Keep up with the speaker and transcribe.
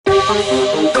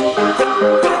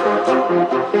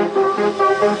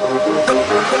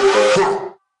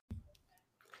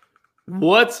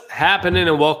What's happening,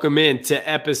 and welcome in to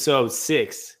episode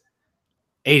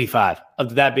 685 of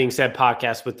the That Being Said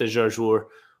podcast with the Jarjour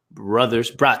brothers,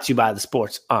 brought to you by the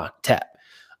Sports on Tap.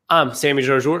 I'm Sammy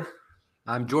Jarjour.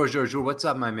 I'm George Jarjour. What's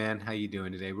up, my man? How you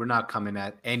doing today? We're not coming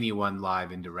at anyone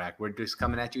live and direct. We're just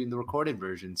coming at you in the recorded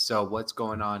version. So what's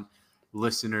going on,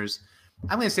 listeners?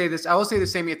 I'm going to say this. I will say the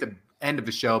same at the end of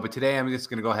the show, but today I'm just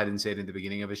going to go ahead and say it at the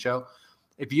beginning of the show.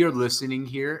 If you're listening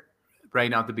here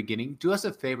right now at the beginning, do us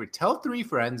a favor. Tell 3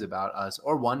 friends about us,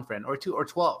 or 1 friend, or 2, or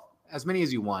 12, as many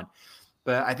as you want.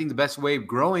 But I think the best way of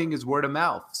growing is word of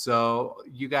mouth. So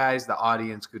you guys, the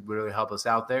audience, could really help us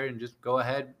out there, and just go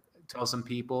ahead, tell some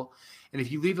people. And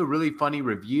if you leave a really funny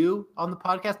review on the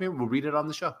podcast, maybe we'll read it on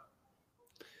the show.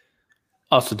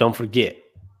 Also, don't forget,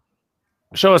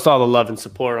 show us all the love and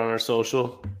support on our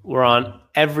social. We're on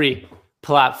every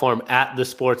platform at The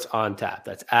Sports on Tap.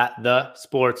 That's at The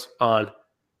Sports on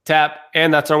Tap.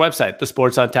 And that's our website,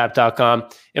 thesportsontap.com.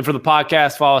 And for the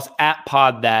podcast, follow us at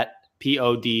PodThat,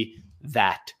 P-O-D,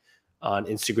 that, on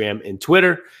Instagram and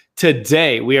Twitter.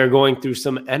 Today, we are going through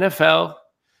some NFL.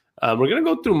 We're going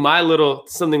to go through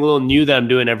something a little new that I'm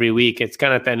doing every week. It's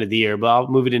kind of at the end of the year, but I'll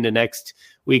move it into next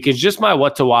week. It's just my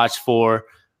what to watch for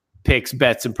picks,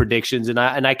 bets, and predictions. And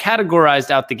I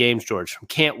categorized out the games, George, from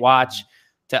can't watch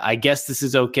to I guess this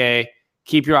is okay,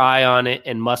 keep your eye on it,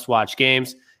 and must watch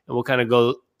games. And we'll kind of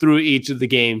go through each of the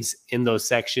games in those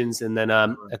sections. And then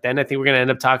at the end, I think we're going to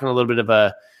end up talking a little bit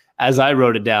of as I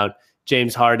wrote it down,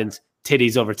 James Harden's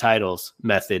titties over titles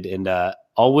method. And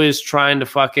always trying to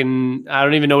I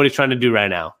don't even know what he's trying to do right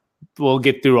now. We'll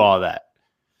get through all that.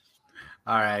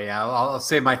 All right. Yeah, I'll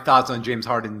save my thoughts on James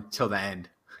Harden till the end.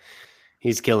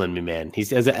 He's killing me, man.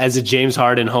 He's as a James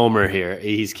Harden homer here.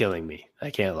 He's killing me. I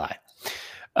can't lie.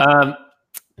 All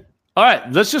right.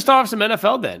 Let's just start off some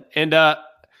NFL then. And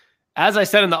as I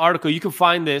said in the article, you can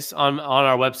find this on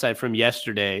our website from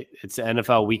yesterday. It's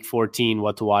NFL Week 14,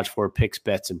 what to watch for, picks,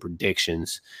 bets, and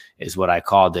predictions is what I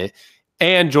called it.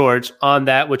 And George, on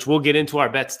that, which we'll get into our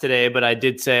bets today, but I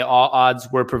did say all odds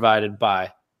were provided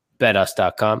by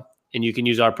betus.com, and you can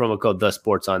use our promo code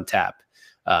TheSportsOnTap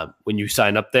when you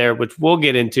sign up there, which we'll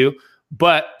get into.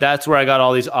 But that's where I got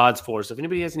all these odds for. So if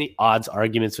anybody has any odds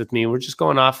arguments with me, we're just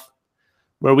going off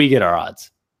where we get our odds.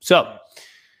 So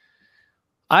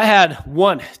I had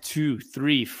 1, 2,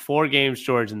 3, 4 games,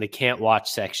 George, in the can't watch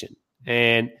section.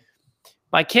 And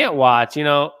I can't watch,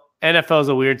 NFL is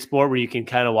a weird sport where you can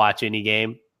kind of watch any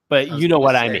game, but you know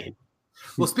what I mean.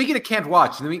 Well, speaking of can't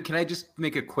watch, can I just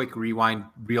make a quick rewind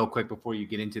real quick before you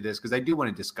get into this? Because I do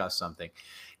want to discuss something.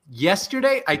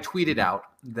 Yesterday, I tweeted out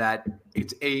that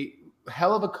it's a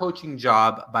hell of a coaching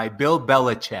job by Bill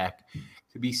Belichick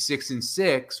to be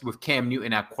 6-6 with Cam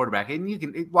Newton at quarterback. And you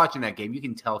can, watching that game, you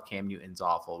can tell Cam Newton's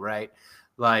awful, right?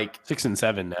 Like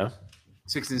 6-7 now.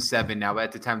 6-7 now, but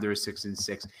at the time they were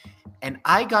 6-6. And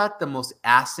I got the most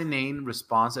asinine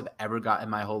response I've ever got in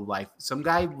my whole life. Some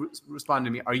guy responded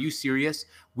to me, "Are you serious?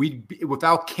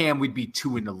 Without Cam, we'd be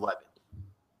 2-11."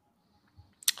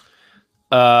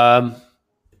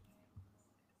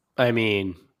 I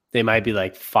mean, they might be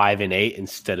like 5-8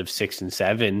 instead of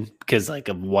 6-7 because like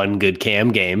of one good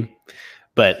Cam game.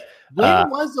 But when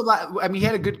was the last? I mean, he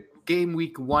had a good game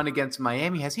week 1 against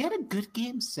Miami. Has he had a good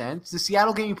game since the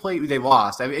Seattle game he played? They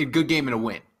lost. I mean, a good game and a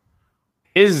win.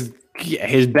 His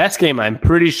best game, I'm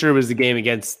pretty sure, was the game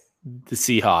against the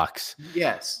Seahawks.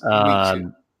 Yes,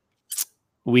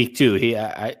 week 2.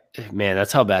 Man,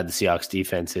 that's how bad the Seahawks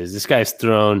defense is. This guy's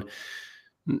thrown.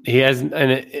 He has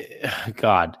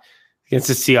God against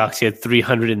the Seahawks. He had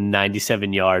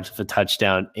 397 yards with a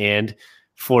touchdown and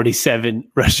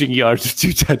 47 rushing yards with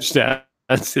 2 touchdowns.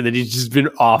 And then he's just been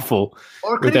awful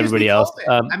with everybody else.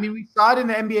 I mean, we saw it in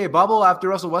the NBA bubble after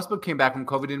Russell Westbrook came back from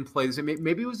COVID, didn't play. So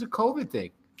maybe it was a COVID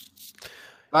thing.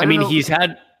 I mean, he's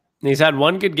had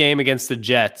one good game against the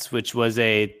Jets, which was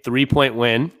a 3-point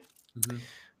win,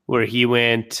 where he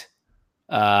went,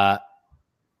 and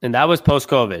that was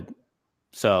post-COVID.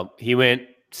 So he went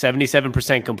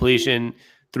 77% completion,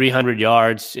 300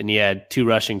 yards, and he had 2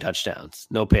 rushing touchdowns,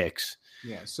 no picks.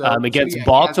 Yeah. So against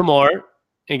Baltimore.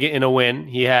 In a win,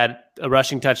 he had a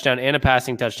rushing touchdown and a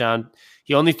passing touchdown.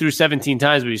 He only threw 17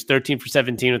 times, but he's 13 for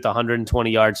 17 with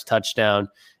 120 yards, touchdown,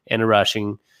 and a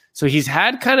rushing. So he's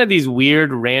had kind of these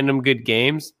weird, random good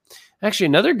games. Actually,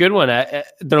 another good one.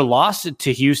 Their loss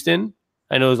to Houston,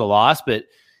 I know it was a loss, but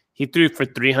he threw for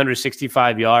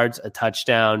 365 yards, a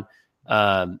touchdown,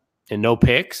 and no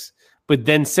picks. But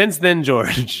then since then,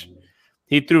 George,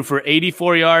 he threw for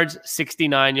 84 yards,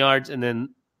 69 yards, and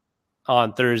then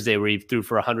on Thursday where he threw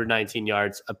for 119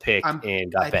 yards, a pick,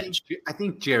 and got benched. I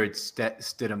think Jared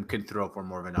Stidham can throw for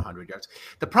more than 100 yards.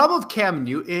 The problem with Cam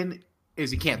Newton is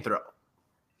he can't throw.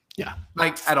 Yeah.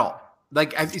 Like, at all.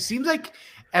 Like, it seems like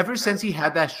ever since he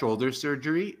had that shoulder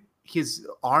surgery, his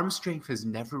arm strength has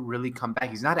never really come back.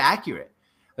 He's not accurate.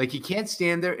 Like, he can't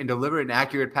stand there and deliver an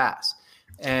accurate pass.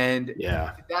 And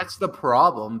that's the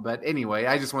problem. But anyway,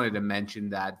 I just wanted to mention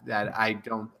that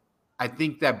I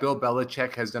think that Bill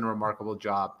Belichick has done a remarkable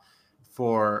job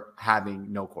for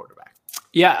having no quarterback.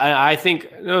 Yeah, I think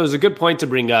it was a good point to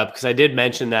bring up because I did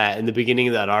mention that in the beginning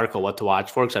of that article, what to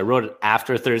watch for, because I wrote it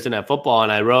after Thursday Night Football,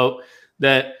 and I wrote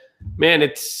that, man,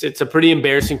 it's a pretty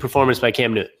embarrassing performance by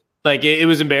Cam Newton. Like, it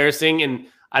was embarrassing, and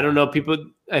I don't know, people,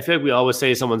 I feel like we always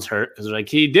say someone's hurt because like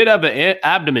he did have an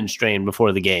abdomen strain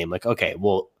before the game. Like, okay,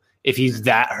 well, if he's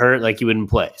that hurt, like he wouldn't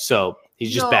play. So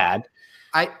he's just bad.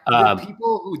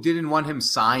 People who didn't want him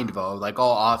signed, though, like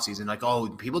all offseason, like, oh,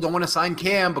 people don't want to sign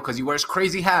Cam because he wears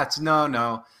crazy hats.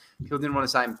 No. People didn't want to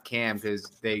sign Cam because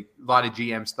a lot of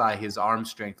GMs thought his arm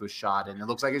strength was shot, and it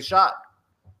looks like it's shot.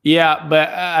 Yeah, but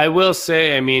I will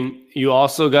say, I mean, you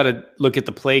also got to look at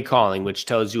the play calling, which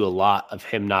tells you a lot of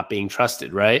him not being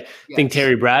trusted, right? Yes. I think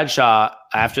Terry Bradshaw,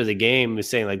 after the game, was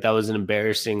saying, like, that was an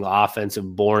embarrassing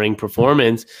offensive, boring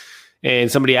performance.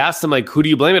 And somebody asked him, like, who do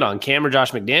you blame it on, Cam or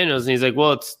Josh McDaniels? And he's like,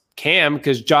 well, it's Cam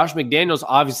because Josh McDaniels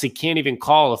obviously can't even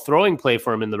call a throwing play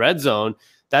for him in the red zone.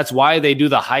 That's why they do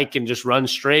the hike and just run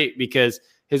straight, because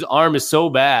his arm is so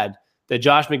bad that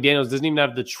Josh McDaniels doesn't even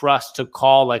have the trust to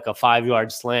call like a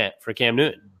 5-yard slant for Cam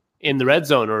Newton in the red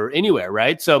zone or anywhere,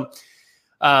 right? So,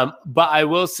 but I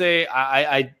will say,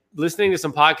 I listening to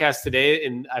some podcasts today,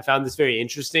 and I found this very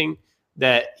interesting,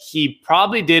 that he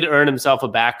probably did earn himself a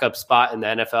backup spot in the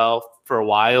NFL for a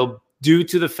while due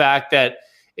to the fact that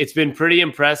it's been pretty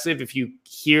impressive if you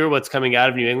hear what's coming out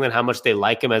of New England, how much they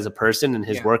like him as a person and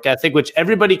his work ethic, which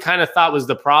everybody kind of thought was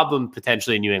the problem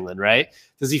potentially in New England, right?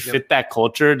 Does he fit that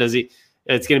culture? Does he?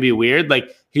 It's going to be weird.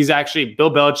 Like, he's actually,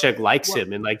 Bill Belichick likes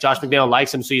him, and like Josh McDaniel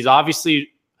likes him. So he's obviously,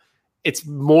 it's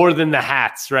more than the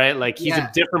hats, right? Like, he's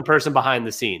a different person behind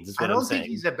the scenes. Is what I'm saying. I don't think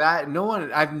he's a bad.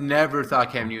 I've never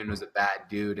thought Cam Newton was a bad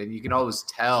dude, and you can always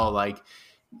tell. Like,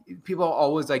 people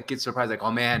always like get surprised, like,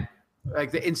 oh man,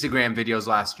 like the Instagram videos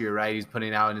last year, right? He's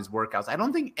putting out in his workouts. I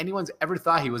don't think anyone's ever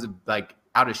thought he was like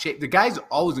out of shape. The guy's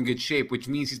always in good shape, which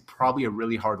means he's probably a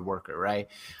really hard worker, right?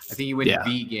 I think he went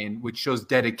vegan, which shows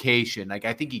dedication. Like,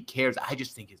 I think he cares. I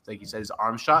just think it's, like you said, his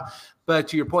arm shot. But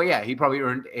to your point, he probably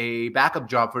earned a backup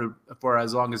job for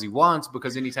as long as he wants,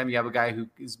 because anytime you have a guy who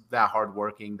is that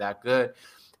hardworking, that good,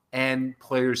 and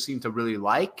players seem to really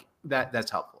like that,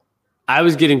 that's helpful. I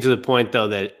was getting to the point, though,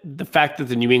 that the fact that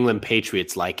the New England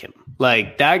Patriots like him,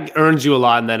 like, that earns you a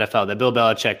lot in the NFL, that Bill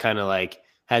Belichick kind of like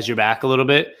has your back a little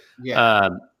bit. Yeah.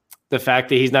 The fact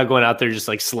that he's not going out there just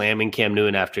like slamming Cam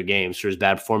Newton after games for his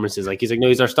bad performances. Like, he's like, no,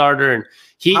 he's our starter. And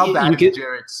how bad did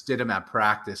Jarrett Stidham at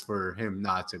practice for him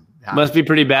not to have must be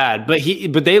pretty bad.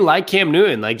 But they like Cam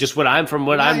Newton. Like, just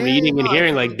I'm reading and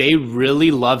hearing, like, they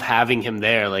really love having him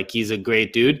there. Like, he's a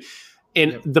great dude.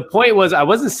 And the point was, I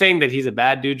wasn't saying that he's a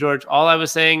bad dude, George. All I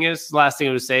was saying is, the last thing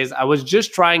I would say is, I was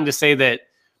just trying to say that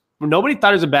nobody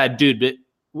thought he was a bad dude, but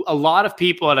a lot of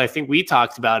people, and I think we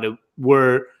talked about it,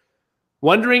 were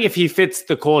wondering if he fits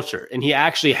the culture. And he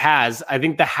actually has. I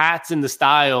think the hats and the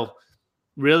style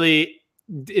really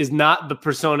is not the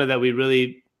persona that we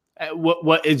really,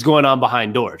 what is going on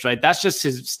behind doors, right? That's just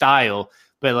his style.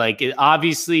 But like,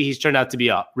 obviously he's turned out to be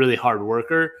a really hard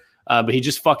worker. But he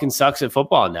just fucking sucks at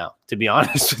football now, to be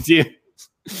honest with you.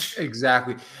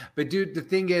 Exactly. But dude, the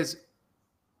thing is,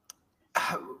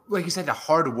 like you said, the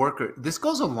hard worker, this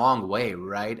goes a long way,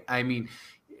 right? I mean,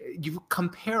 you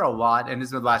compare a lot, and this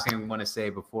is the last thing I want to say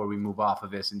before we move off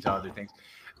of this into other things.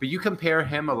 But you compare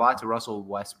him a lot to Russell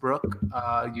Westbrook.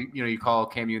 You call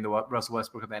Cam Newton the Russell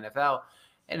Westbrook of the NFL.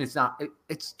 And it's not,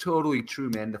 it's totally true,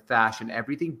 man. The fashion,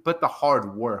 everything, but the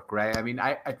hard work, right? I mean,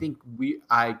 I think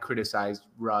I criticized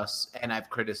Russ, and I've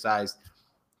criticized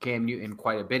Cam Newton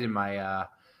quite a bit in my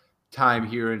time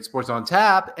here in Sports on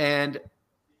Tap. And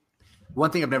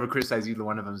one thing I've never criticized either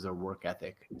one of them is their work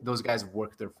ethic. Those guys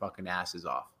work their fucking asses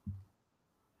off.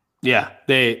 Yeah,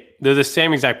 they're the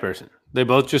same exact person. They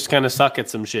both just kind of suck at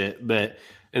some shit, and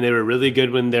they were really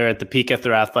good when they're at the peak of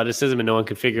their athleticism, and no one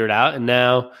could figure it out. And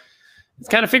now it's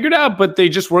kind of figured out, but they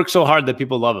just work so hard that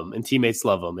people love them, and teammates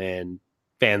love them, and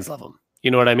fans love them. You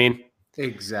know what I mean?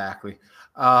 Exactly.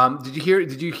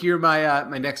 Did you hear my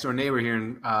my next door neighbor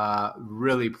here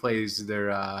really plays their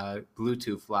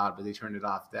Bluetooth loud, but they turned it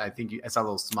off. I think I saw a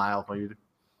little smile for you.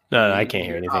 No, I can't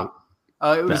hear anything.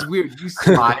 It was weird. You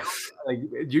smiled, like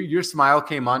your smile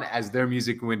came on as their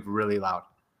music went really loud.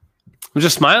 I'm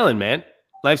just smiling, man.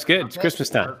 Life's good. Okay. It's Christmas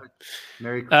time.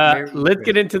 Merry let's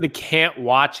get into the can't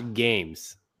watch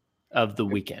games of the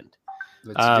weekend.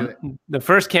 Let's do it. The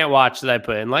first can't watch that I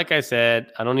put in, like I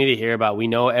said, I don't need to hear about. We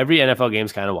know every NFL game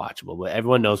is kind of watchable, but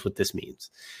everyone knows what this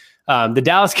means. The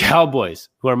Dallas Cowboys,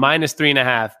 who are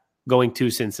 -3.5, going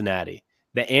to Cincinnati.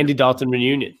 The Andy Dalton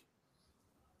reunion.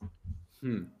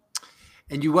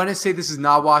 And you want to say this is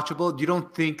not watchable? You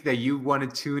don't think that you want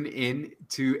to tune in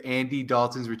to Andy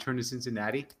Dalton's return to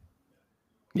Cincinnati?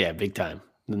 Yeah, big time.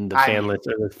 The fan list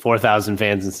are 4,000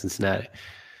 fans in Cincinnati.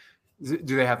 Do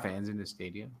they have fans in the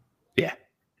stadium? Yeah.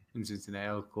 In Cincinnati.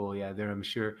 Oh, cool. Yeah, I'm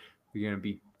sure you're going to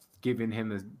be giving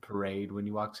him a parade when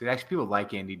you walk through. Actually, people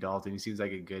like Andy Dalton. He seems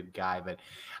like a good guy. But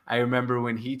I remember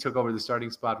when he took over the starting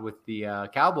spot with the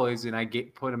Cowboys and I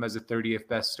put him as the 30th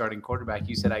best starting quarterback,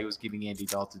 you said I was giving Andy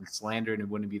Dalton slander and it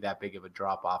wouldn't be that big of a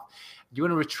drop-off. Do you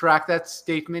want to retract that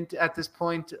statement at this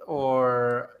point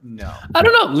or no? I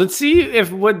don't know. Let's see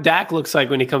what Dak looks like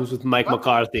when he comes with Mike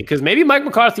McCarthy, because maybe Mike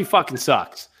McCarthy fucking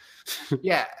sucks.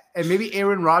 Yeah, and maybe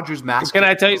Aaron Rodgers mask. Can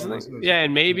I tell you something? Yeah,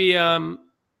 and maybe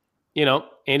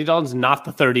Andy Dalton's not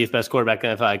the 30th best quarterback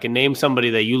in the NFL. I can name somebody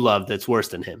that you love that's worse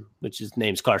than him, which his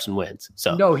name's Carson Wentz.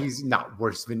 So no, he's not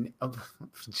worse than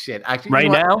shit. Actually,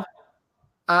 right now,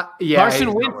 yeah,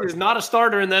 Carson Wentz is not a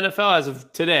starter in the NFL as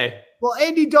of today. Well,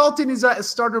 Andy Dalton is a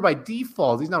starter by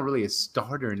default. He's not really a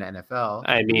starter in the NFL.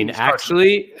 I mean,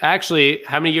 actually,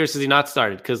 how many years has he not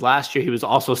started? Because last year he was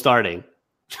also starting.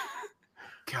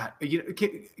 God,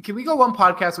 can we go one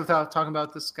podcast without talking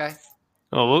about this guy?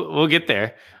 Oh, we'll get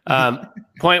there.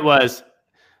 Point was,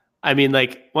 I mean,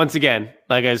 like, once again,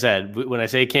 like I said, when I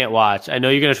say can't watch, I know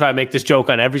you're going to try to make this joke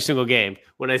on every single game.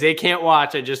 When I say can't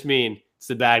watch, I just mean it's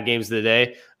the bad games of the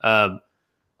day.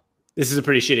 This is a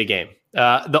pretty shitty game.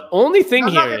 The only thing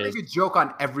here is... I'm not going to make a joke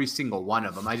on every single one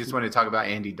of them. I just want to talk about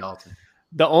Andy Dalton.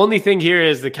 The only thing here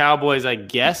is the Cowboys, I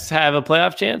guess, have a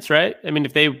playoff chance, right? I mean,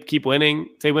 if they keep winning,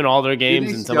 if they win all their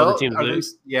games and some other teams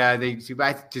lose. Yeah, they do.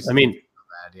 I mean,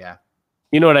 bad, yeah.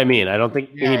 You know what I mean? I don't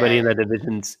think anybody in that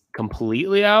division's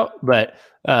completely out, but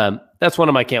that's one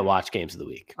of my can't watch games of the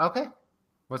week. Okay.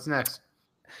 What's next?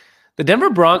 The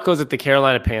Denver Broncos at the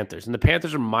Carolina Panthers, and the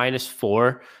Panthers are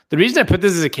 -4. The reason I put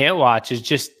this as a can't watch is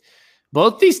just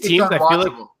both these teams, I feel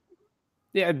like,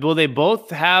 yeah, well, they both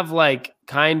have like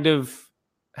kind of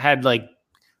had like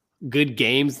good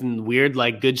games and weird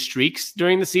like good streaks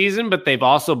during the season, but they've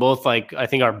also both like I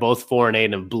think are both 4-8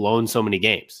 and have blown so many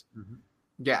games. Mm-hmm.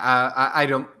 Yeah, I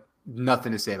don't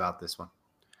nothing to say about this one.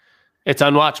 It's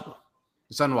unwatchable.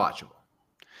 It's unwatchable.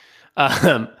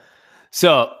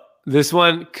 So this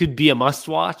one could be a must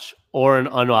watch or an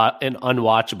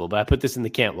unwatchable, but I put this in the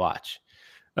can't watch.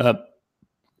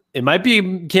 It might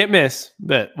be can't miss,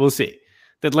 but we'll see.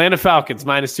 The Atlanta Falcons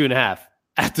 -2.5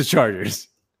 at the Chargers.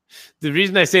 The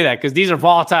reason I say that, because these are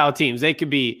volatile teams. They could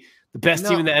be the best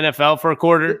team in the NFL for a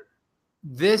quarter.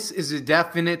 This is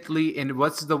definitely, and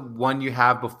what's the one you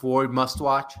have before must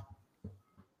watch?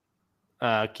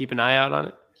 Keep an eye out on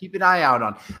it. Keep an eye out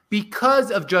on. Because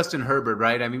of Justin Herbert,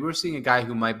 right? I mean, we're seeing a guy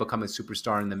who might become a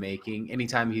superstar in the making.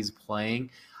 Anytime he's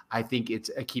playing, I think it's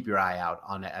a keep your eye out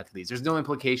on it at least. There's no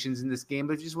implications in this game,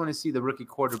 but you just want to see the rookie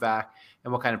quarterback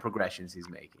and what kind of progressions he's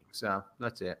making. So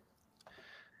that's it.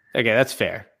 Okay, that's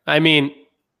fair. I mean,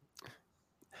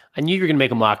 I knew you were going to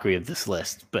make a mockery of this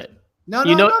list, but I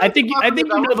think you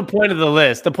know the point of the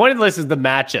list. The point of the list is the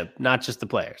matchup, not just the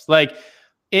players. Like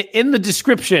in the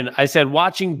description, I said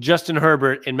watching Justin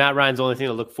Herbert and Matt Ryan's the only thing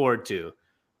to look forward to,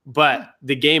 but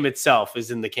the game itself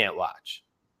is in the can't watch,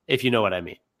 if you know what I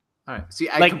mean. All right. See,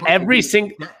 every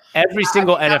single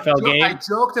NFL game. I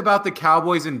joked about the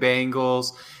Cowboys and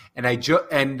Bengals. And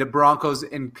and the Broncos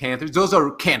and Panthers, those are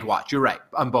can't watch. You're right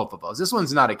on both of those. This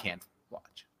one's not a can't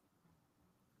watch.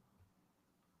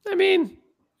 I mean,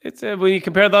 it's when you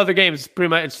compare the other games, pretty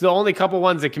much it's the only couple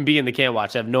ones that can be in the can't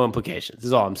watch that have no implications.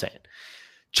 Is all I'm saying.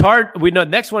 We know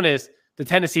next one is the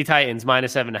Tennessee Titans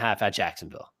 -7.5 at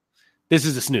Jacksonville. This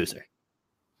is a snoozer.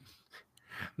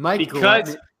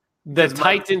 Because the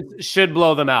Titans should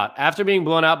blow them out after being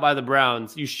blown out by the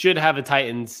Browns. You should have a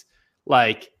Titans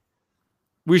like.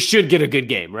 We should get a good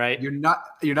game, right? You're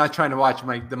not trying to watch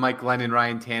the Mike Glennon,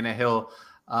 Ryan Tannehill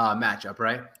matchup,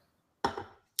 right?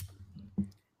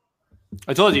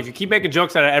 I told you, if you keep making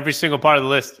jokes out of every single part of the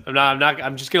list,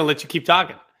 I'm just gonna let you keep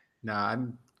talking.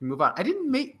 Move on. I didn't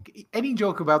make any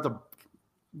joke about the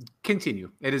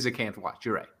continue. It is a can't watch.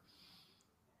 You're right.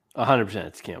 100%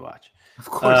 it's a can't watch. Of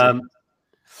course.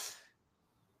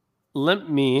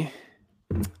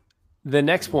 The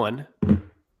next one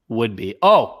would be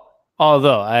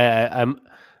Although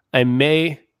I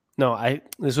may no, that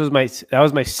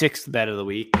was my sixth bet of the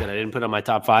week that I didn't put on my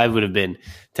top five would have been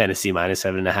Tennessee minus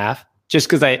 7.5. Just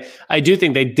because I do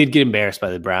think they did get embarrassed by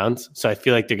the Browns, so I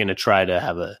feel like they're going to try to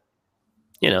have a,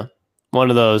 one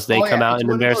of those come out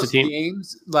and embarrass the team.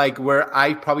 Games like where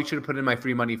I probably should have put in my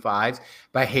free money fives,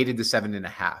 but I hated the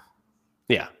 7.5.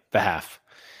 Yeah, the half.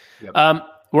 Yep.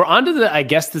 We're on to the I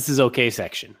guess this is okay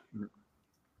section.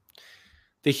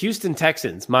 The Houston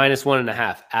Texans minus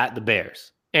 1.5 at the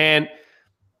Bears. And,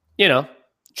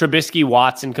 Trubisky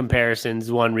Watson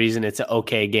comparisons, one reason it's an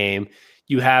okay game.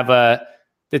 You have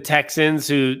the Texans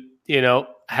who,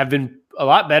 have been a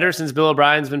lot better since Bill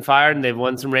O'Brien's been fired and they've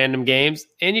won some random games.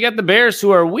 And you got the Bears who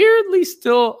are weirdly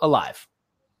still alive.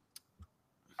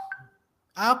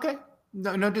 Okay.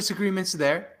 No disagreements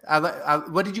there.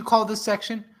 What did you call this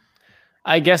section?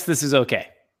 I guess this is okay.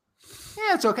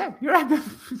 Yeah, it's okay. You're right.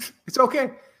 It's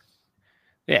okay.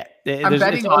 Yeah. I'm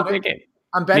betting on it.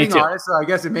 I'm betting on it, so I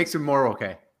guess it makes it more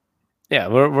okay. Yeah,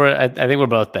 I think we're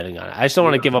both betting on it. I just don't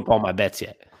want to give up all my bets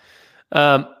yet.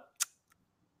 The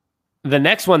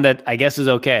next one that I guess is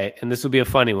okay, and this will be a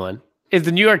funny one, is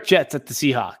the New York Jets at the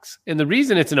Seahawks. And the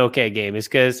reason it's an okay game is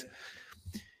because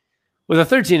with a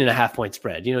 13.5-point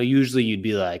spread, usually you'd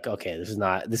be like, okay,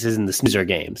 this isn't the snoozer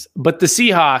games. But the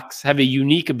Seahawks have a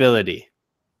unique ability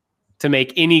to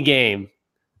make any game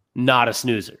not a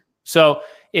snoozer. So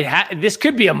this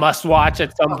could be a must watch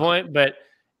at some point, but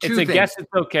guess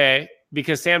it's okay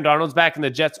because Sam Darnold's back and the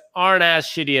Jets aren't as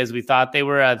shitty as we thought they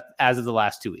were as of the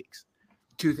last 2 weeks.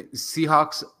 Two things.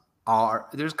 Seahawks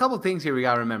there's a couple of things here we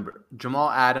got to remember. Jamal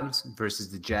Adams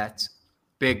versus the Jets.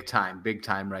 Big time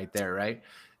right there, right?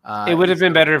 It would have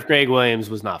been better if Greg Williams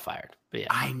was not fired. But yeah.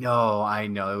 I know.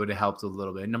 It would have helped a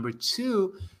little bit. Number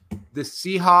two, the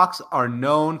Seahawks are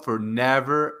known for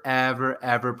never, ever,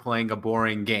 ever playing a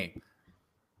boring game.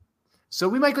 So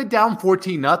we might go down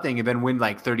 14-0 and then win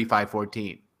like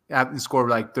 35-14 and score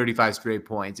like 35 straight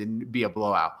points and be a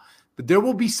blowout. But there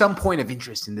will be some point of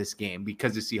interest in this game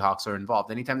because the Seahawks are involved.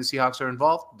 Anytime the Seahawks are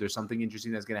involved, there's something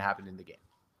interesting that's going to happen in the game.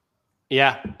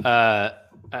 Yeah.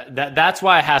 That's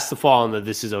why it has to fall in the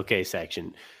this is okay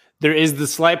section. There is the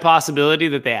slight possibility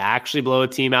that they actually blow a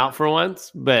team out for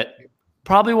once, but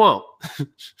probably won't.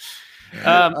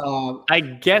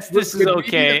 I guess this is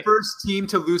okay. Be the first team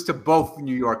to lose to both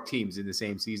New York teams in the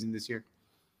same season this year?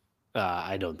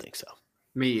 I don't think so.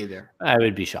 Me either. I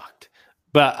would be shocked.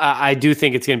 But I do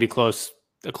think it's going to be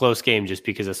a close game just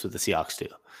because that's what the Seahawks do.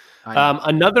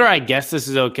 Another, I guess this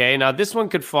is okay. Now, this one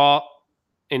could fall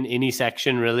in any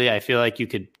section, really. I feel like you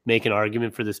could make an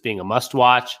argument for this being a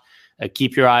must-watch, a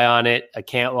keep your eye on it, a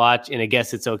can't watch, and I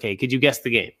guess it's okay. Could you guess the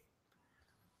game?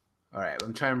 All right,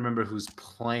 I'm trying to remember who's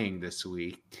playing this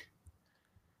week.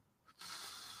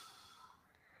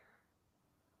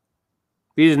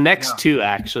 These next two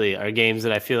actually are games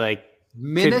that I feel like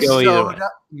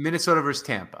Minnesota versus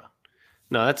Tampa.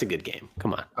 No, that's a good game.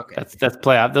 Come on. Okay. That's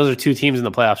playoff. Those are two teams in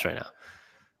the playoffs right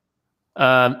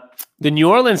now. The New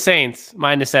Orleans Saints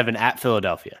 -7 at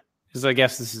Philadelphia. So I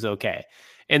guess this is okay.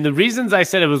 And the reasons I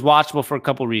said it was watchable for a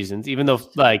couple reasons, even though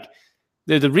a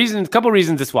couple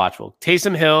reasons it's watchable.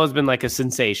 Taysom Hill has been like a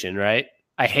sensation, right?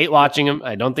 I hate watching him.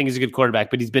 I don't think he's a good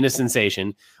quarterback, but he's been a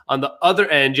sensation. On the other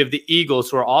end, you have the Eagles,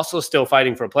 who are also still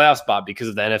fighting for a playoff spot because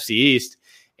of the NFC East.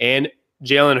 And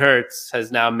Jalen Hurts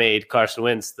has now made Carson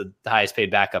Wentz the highest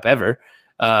paid backup ever.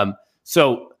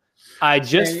 So I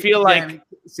just feel like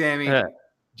Sammy,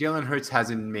 Jalen Hurts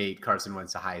hasn't made Carson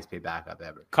Wentz the highest paid backup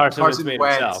ever. Carson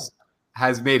Wentz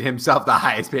has made himself the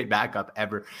highest paid backup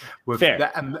ever.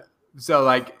 Fair.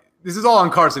 So this is all on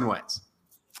Carson Wentz.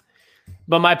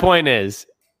 But my point is,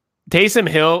 Taysom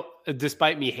Hill,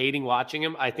 despite me hating watching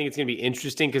him, I think it's going to be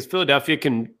interesting because Philadelphia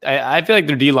I feel like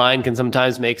their D-line can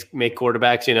sometimes make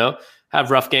quarterbacks, have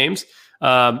rough games.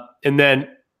 And then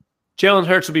Jalen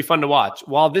Hurts will be fun to watch.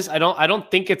 While this, I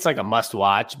don't think it's like a must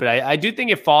watch, but I do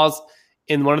think it falls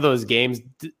in one of those games,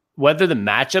 whether the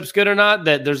matchup's good or not,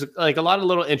 that there's like a lot of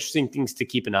little interesting things to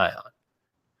keep an eye on.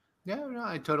 Yeah, no,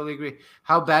 I totally agree.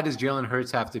 How bad does Jalen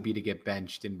Hurts have to be to get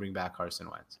benched and bring back Carson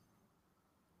Wentz?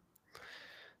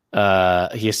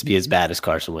 He has to be as bad as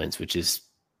Carson Wentz, which is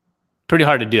pretty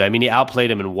hard to do. I mean, he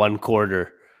outplayed him in one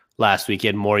quarter last week. He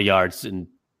had more yards and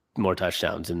more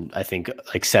touchdowns and I think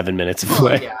like 7 minutes of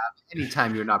play. Yeah,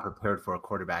 anytime you're not prepared for a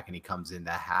quarterback and he comes in,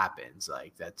 that happens.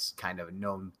 Like that's kind of a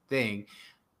known thing.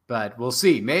 But we'll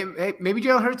see. Maybe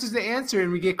Jalen Hurts is the answer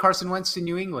and we get Carson Wentz to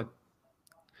New England.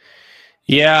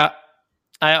 Yeah,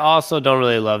 I also don't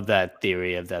really love that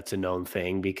theory of that's a known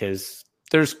thing because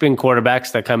there's been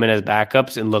quarterbacks that come in as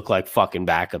backups and look like fucking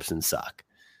backups and suck.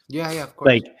 Yeah, of course.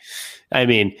 Like, I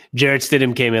mean, Jarrett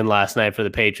Stidham came in last night for the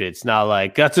Patriots. Not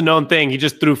like that's a known thing. He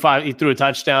just threw a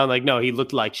touchdown. Like, no, he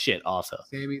looked like shit also.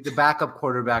 Sammy, the backup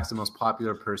quarterback's the most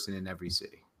popular person in every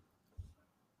city.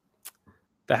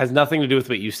 That has nothing to do with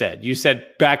what you said. You said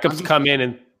backups come in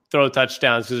and throw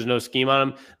touchdowns because there's no scheme on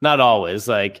them. Not always.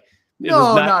 Like,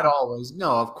 not always.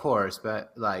 No, of course.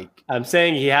 But like, I'm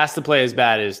saying he has to play as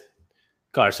bad as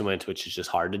Carson Wentz, which is just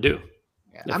hard to do.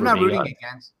 Yeah, I'm not rooting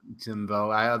against him,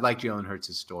 though. I like Jalen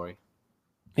Hurts' story.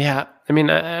 Yeah, I mean,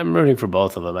 I'm rooting for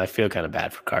both of them. I feel kind of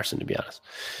bad for Carson, to be honest.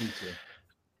 Me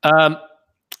too.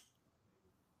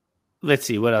 Let's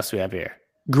see. What else do we have here?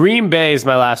 Green Bay is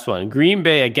my last one. Green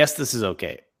Bay, I guess this is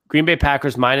okay. Green Bay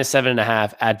Packers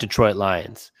 -7.5 at Detroit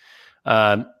Lions.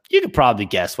 You could probably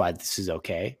guess why this is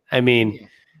okay. I mean,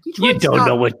 you don't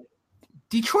know what.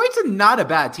 Detroit's not a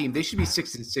bad team. They should be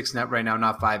 6-6 net right now,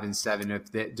 not 5-7.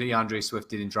 If DeAndre Swift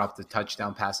didn't drop the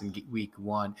touchdown pass in week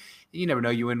 1, you never know.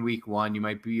 You win week 1, you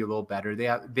might be a little better.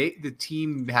 The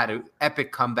team had an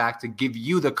epic comeback to give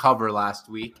you the cover last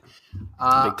week.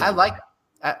 I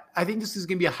think this is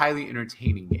going to be a highly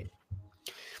entertaining game.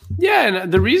 Yeah,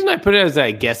 and the reason I put it as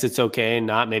I guess it's okay and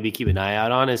not maybe keep an eye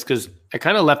out on is because I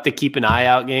kind of left the keep an eye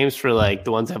out games for like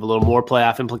the ones that have a little more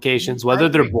playoff implications, whether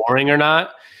they're boring or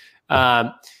not.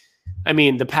 I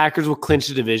mean, the Packers will clinch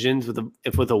the divisions with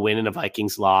a win and a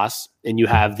Vikings loss, and you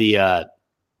have the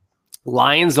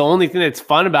Lions. The only thing that's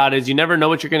fun about it is you never know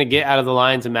what you're going to get out of the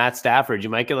Lions and Matt Stafford. You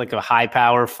might get like a high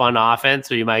power, fun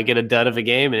offense, or you might get a dud of a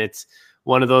game, and it's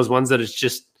one of those ones that it's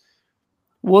just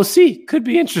we'll see. Could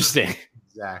be interesting.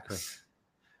 Exactly.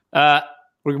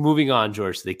 We're moving on,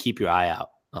 George. So they keep your eye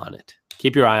out on it.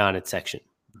 Keep your eye on it section.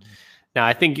 Now,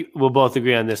 I think we'll both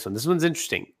agree on this one. This one's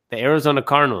interesting. The Arizona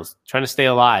Cardinals, trying to stay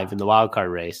alive in the wild card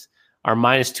race, are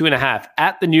 -2.5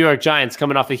 at the New York Giants,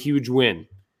 coming off a huge win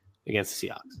against the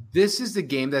Seahawks. This is the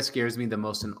game that scares me the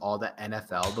most in all the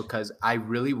NFL because I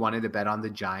really wanted to bet on the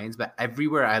Giants, but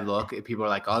everywhere I look, people are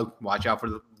like, oh, watch out for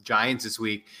the Giants this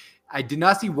week. I did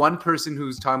not see one person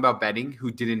who's talking about betting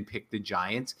who didn't pick the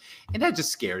Giants, and that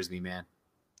just scares me, man.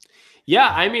 Yeah,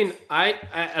 I mean, I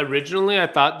originally I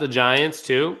thought the Giants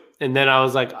too, and then I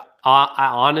was like, I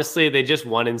honestly, they just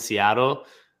won in Seattle.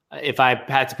 If I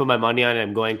had to put my money on it,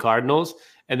 I'm going Cardinals.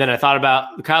 And then I thought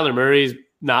about Kyler Murray's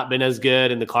not been as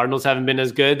good, and the Cardinals haven't been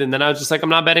as good. And then I was just like, I'm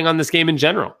not betting on this game in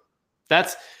general.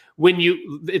 That's when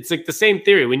it's like the same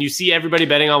theory. When you see everybody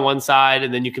betting on one side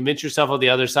and then you convince yourself on the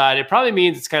other side, it probably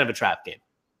means it's kind of a trap game.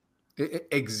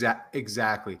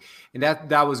 Exactly. And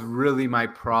that was really my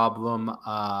problem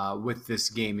with this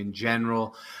game in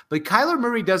general. But Kyler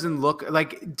Murray doesn't look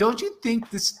like, don't you think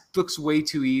this looks way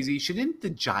too easy? Shouldn't the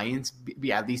Giants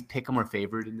be at least pick them or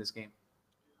favored in this game?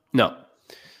 No,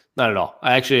 not at all.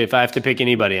 Actually, if I have to pick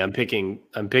anybody, I'm picking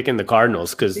the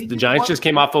Cardinals because the Giants just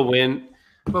came off a win.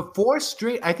 But 4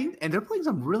 straight, I think, and they're playing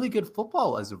some really good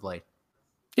football as of late.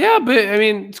 Yeah, but I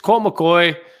mean, it's Colt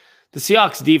McCoy. The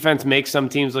Seahawks defense makes some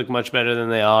teams look much better than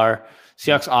they are.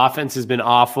 Seahawks offense has been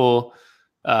awful.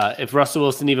 If Russell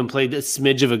Wilson even played a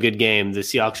smidge of a good game, the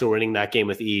Seahawks were winning that game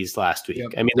with ease last week. Yep.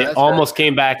 I mean, they almost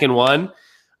came back and won.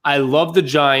 I love the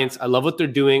Giants. I love what they're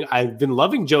doing. I've been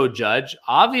loving Joe Judge.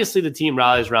 Obviously, the team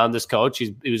rallies around this coach.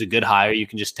 He was a good hire. You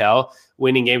can just tell.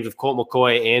 Winning games with Colt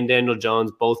McCoy and Daniel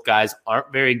Jones. Both guys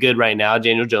aren't very good right now.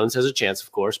 Daniel Jones has a chance,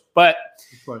 of course. But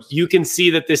you can see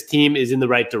that this team is in the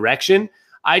right direction.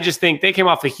 I just think they came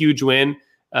off a huge win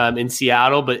in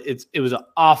Seattle, but it was an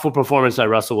awful performance by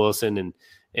Russell Wilson.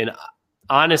 And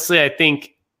honestly, I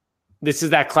think this is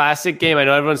that classic game. I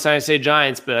know everyone's trying to say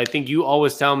Giants, but I think you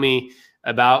always tell me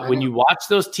about when you watch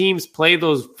those teams play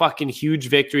those fucking huge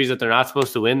victories that they're not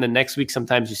supposed to win, the next week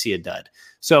sometimes you see a dud.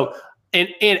 So and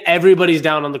everybody's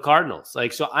down on the Cardinals.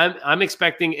 Like, so I'm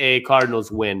expecting a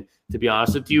Cardinals win, to be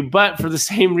honest with you. But for the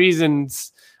same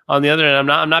reasons on the other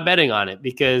end, I'm not betting on it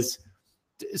because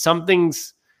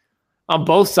something's on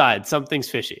both sides, something's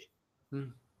fishy.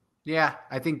 Yeah,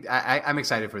 I think I'm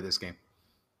excited for this game.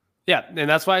 Yeah, and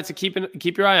that's why it's a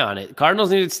keep your eye on it.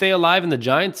 Cardinals need to stay alive, and the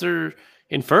Giants are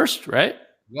in first, right?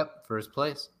 Yep, first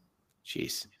place.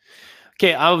 Jeez.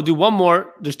 Okay, I'll do one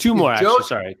more. There's two more, actually.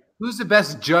 Sorry. Who's the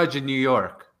best judge in New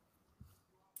York?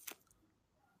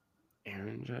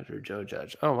 Aaron Judge or Joe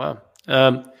Judge? Oh, wow.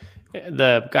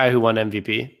 The guy who won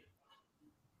MVP.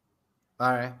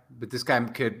 All right, but this guy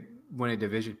could win a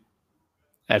division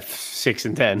at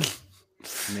 6-10.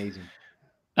 Amazing.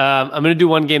 I'm going to do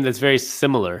one game that's very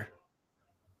similar,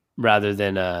 rather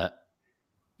than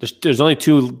there's only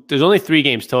 3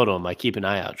 games total. I keep an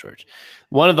eye out, George.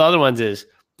 One of the other ones is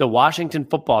the Washington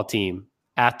football team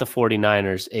at the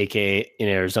 49ers, aka in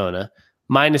Arizona,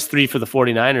 -3 for the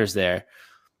 49ers there.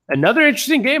 Another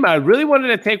interesting game. I really wanted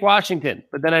to take Washington,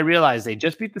 but then I realized they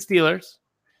just beat the Steelers,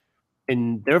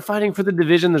 and they're fighting for the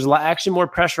division. There's actually more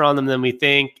pressure on them than we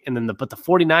think. And then but the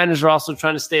 49ers are also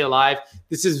trying to stay alive.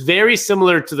 This is very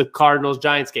similar to the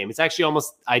Cardinals-Giants game. It's actually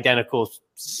almost identical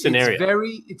scenario.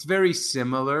 It's very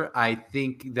similar. I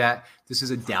think that this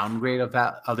is a downgrade of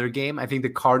that other game. I think the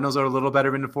Cardinals are a little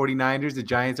better than the 49ers. The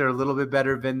Giants are a little bit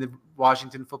better than the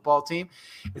Washington football team.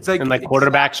 It's like, and like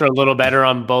quarterbacks are a little better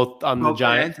on the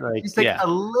Giants. It's like a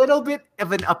little bit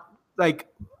of an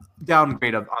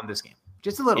downgrade on this game.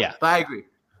 Just a little, but I agree.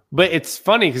 But it's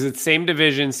funny because it's same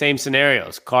division, same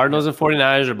scenarios. Cardinals and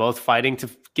 49ers are both fighting to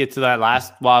get to that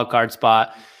last wild card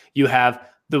spot. You have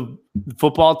the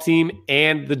football team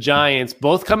and the Giants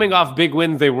both coming off big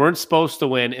wins they weren't supposed to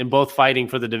win and both fighting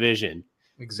for the division.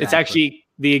 Exactly. It's actually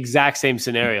the exact same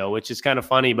scenario, which is kind of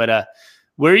funny. But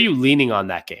where are you leaning on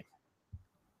that game?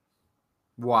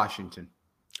 Washington.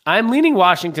 I'm leaning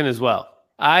Washington as well.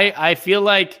 I feel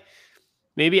like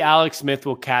maybe Alex Smith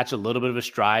will catch a little bit of a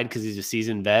stride because he's a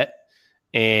seasoned vet.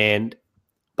 But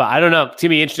I don't know. It's going to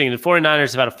be interesting. The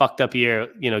 49ers have had a fucked up year,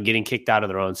 getting kicked out of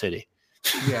their own city.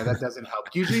 Yeah, that doesn't help.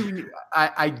 Usually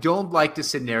I don't like the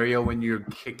scenario when you're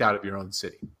kicked out of your own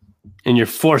city. And you're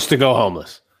forced to go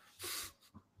homeless.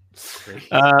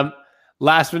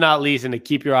 Last but not least, and to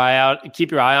keep your eye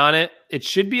on it. It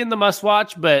should be in the must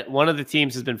watch, but one of the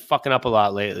teams has been fucking up a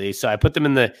lot lately. So I put them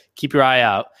in the keep your eye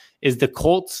out. Is the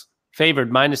Colts favored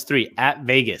 -3 at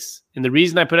Vegas. And the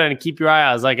reason I put it on keep your eye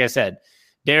out is, like I said,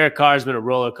 Derek Carr has been a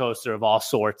roller coaster of all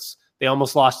sorts. They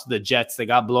almost lost to the Jets. They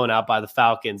got blown out by the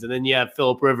Falcons. And then you have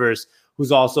Phillip Rivers,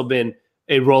 who's also been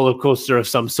a roller coaster of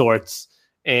some sorts.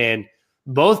 And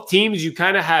both teams, you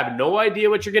kind of have no idea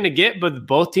what you're going to get, but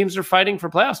both teams are fighting for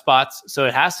playoff spots. So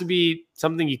it has to be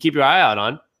something you keep your eye out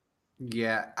on.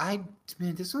 Yeah,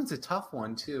 this one's a tough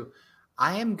one too.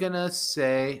 I am gonna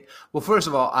say, well, first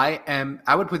of all, I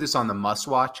would put this on the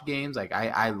must-watch games. Like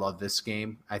I love this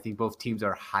game. I think both teams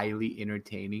are highly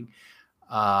entertaining.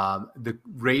 The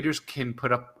Raiders can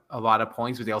put up a lot of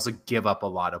points, but they also give up a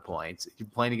lot of points. You're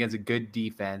playing against a good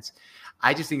defense.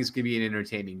 I just think it's gonna be an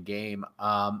entertaining game.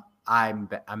 I'm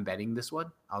betting this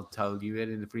one. I'll tell you it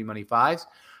in the free money fives.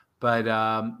 But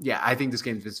I think this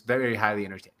game is very highly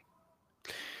entertaining.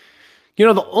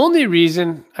 The only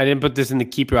reason I didn't put this in the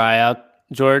keep your eye out,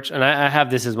 George, and I have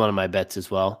this as one of my bets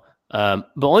as well. The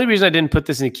only reason I didn't put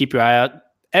this in the keep your eye out,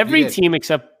 every team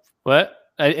except what?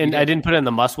 I didn't put it in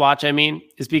the must watch,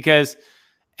 is because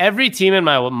every team in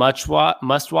my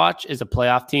must watch is a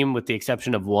playoff team with the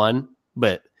exception of one,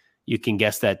 but you can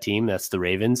guess that team. That's the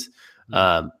Ravens.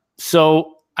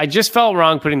 So I just felt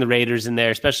wrong putting the Raiders in there,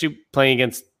 especially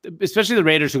the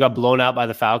Raiders who got blown out by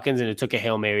the Falcons, and it took a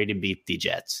Hail Mary to beat the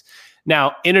Jets.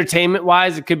 Now,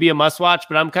 entertainment-wise, it could be a must-watch,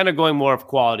 but I'm kind of going more of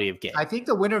quality of game. I think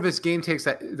the winner of this game takes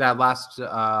that last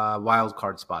wild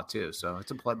card spot too, so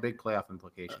it's a big playoff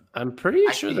implication. I'm pretty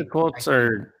sure the Colts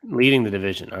are leading the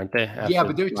division, aren't they? Yeah,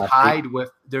 but they're tied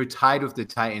with the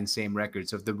Titans, same record.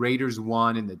 So if the Raiders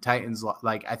won and the Titans,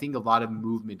 I think a lot of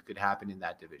movement could happen in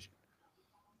that division.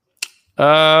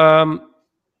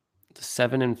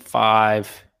 7-5.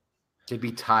 They'd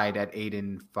be tied at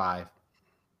 8-5.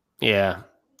 Yeah.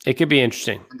 It could be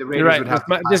interesting. You're right.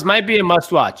 This might be a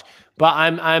must-watch, but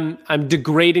I'm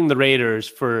degrading the Raiders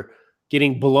for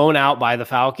getting blown out by the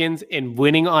Falcons and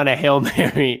winning on a Hail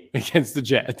Mary against the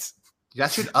Jets. That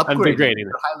should upgrade. I'm degrading.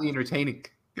 They're highly entertaining.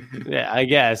 Yeah, I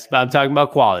guess, but I'm talking about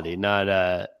quality,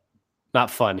 not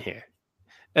fun here.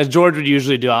 As George would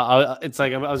usually do, it's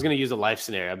like I was going to use a life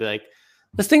scenario. I'd be like,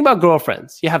 let's think about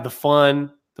girlfriends. You have the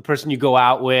fun, the person you go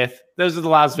out with. Those are the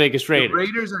Las Vegas Raiders. The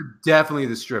Raiders are definitely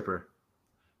the stripper.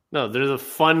 No, they're the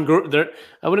fun girl.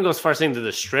 I wouldn't go as far as saying they're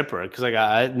the stripper because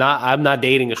I'm not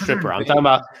dating a stripper. I'm talking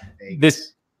about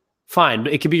this. Fine,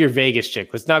 but it could be your Vegas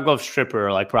chick. Let's not go with stripper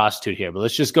or prostitute here, but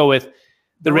let's just go with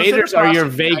the Raiders are your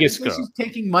Vegas girl. She's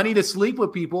taking money to sleep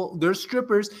with people. They're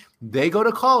strippers. They go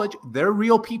to college. They're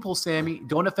real people, Sammy.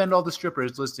 Don't offend all the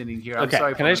strippers listening here. I'm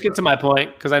sorry. Can I just get to my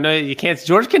point? Because I know you can't.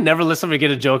 George can never let somebody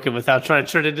get a joke in without trying to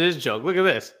turn it into his joke. Look at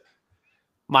this.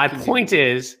 My point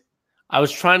is, I was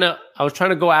trying to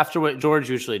go after what George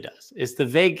usually does. It's the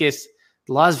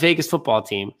Las Vegas football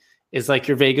team is like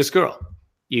your Vegas girl.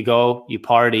 You go, you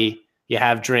party, you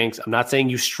have drinks. I'm not saying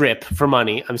you strip for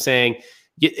money. I'm saying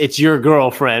it's your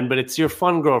girlfriend, but it's your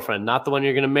fun girlfriend, not the one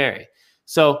you're going to marry.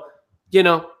 So, you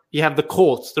have the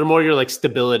Colts. They're more your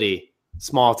stability,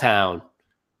 small town,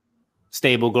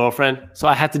 stable girlfriend. So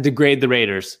I had to degrade the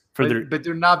Raiders but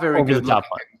they're not very good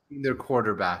looking. Their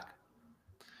quarterback.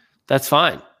 That's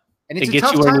fine. And it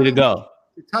gets you where you need to go.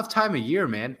 It's a tough time of year,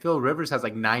 man. Phil Rivers has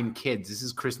like 9 kids. This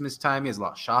is Christmas time. He has a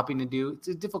lot of shopping to do. It's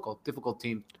a difficult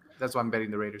team. That's why I'm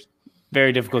betting the Raiders.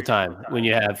 Very difficult time when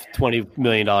you have $20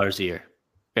 million a year.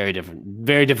 Very different.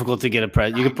 Very difficult to get a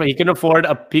present. He can afford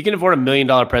 $1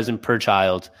 million present per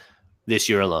child this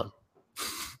year alone.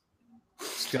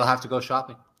 Still have to go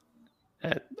shopping.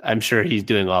 I'm sure he's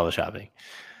doing all the shopping.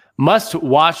 Must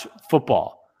watch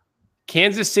football.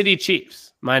 Kansas City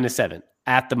Chiefs -7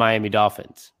 at the Miami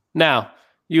Dolphins. Now,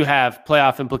 you have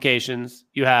playoff implications.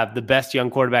 You have the best young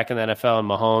quarterback in the NFL in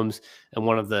Mahomes and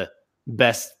one of the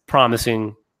best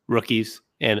promising rookies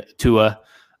in Tua.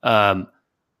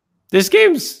 This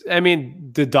game's,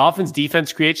 the Dolphins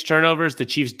defense creates turnovers. The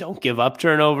Chiefs don't give up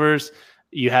turnovers.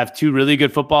 You have 2 really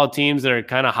good football teams that are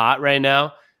kind of hot right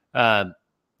now.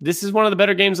 This is one of the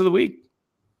better games of the week.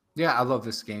 Yeah, I love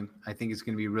this game. I think it's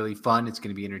going to be really fun. It's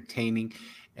going to be entertaining.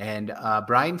 And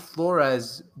Brian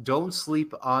Flores, don't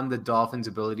sleep on the Dolphins'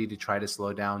 ability to try to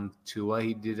slow down Tua.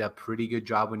 He did a pretty good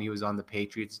job when he was on the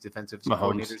Patriots defensive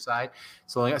coordinator side.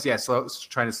 So,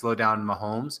 trying to slow down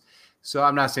Mahomes. So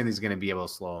I'm not saying he's going to be able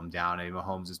to slow him down. I mean,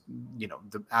 Mahomes is,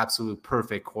 the absolute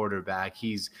perfect quarterback.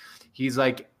 He's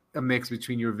like a mix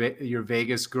between your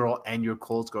Vegas girl and your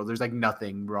Colts girl. There's like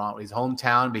nothing wrong. He's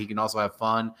hometown, but he can also have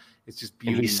fun. It's just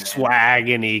beauty. And he's swag,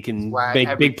 and he can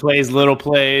make big plays, little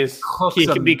plays. He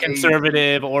can be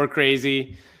conservative or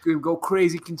crazy. You can go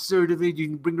crazy conservative. You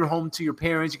can bring her home to your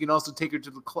parents. You can also take her to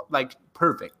the club. Like,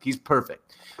 perfect. He's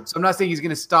perfect. So I'm not saying he's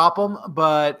going to stop him,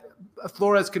 but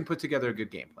Flores can put together a good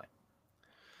game plan.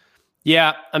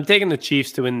 Yeah, I'm taking the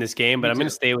Chiefs to win this game, but I'm going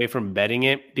to stay away from betting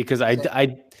it because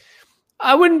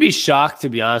I wouldn't be shocked, to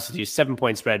be honest with you.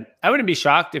 7-point spread. I wouldn't be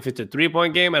shocked if it's a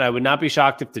 3-point game, and I would not be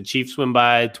shocked if the Chiefs win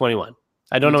by 21.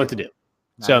 I don't know what to do.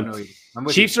 So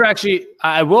Chiefs are actually,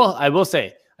 I will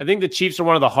say, I think the Chiefs are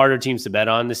one of the harder teams to bet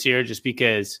on this year just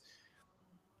because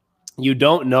you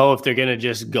don't know if they're going to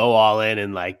just go all in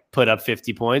and like put up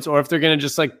 50 points or if they're going to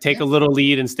just like take a little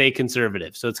lead and stay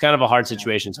conservative. So it's kind of a hard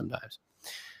situation sometimes.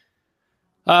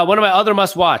 One of my other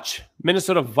must-watch,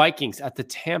 Minnesota Vikings at the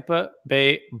Tampa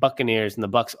Bay Buccaneers, and the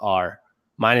Bucs are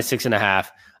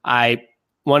 -6.5. I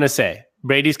want to say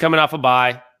Brady's coming off a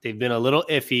bye. They've been a little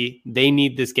iffy. They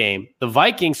need this game. The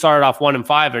Vikings started off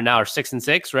 1-5 and now are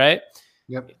 6-6, right?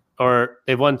 Yep. Or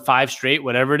they've won 5 straight,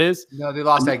 whatever it is. No, they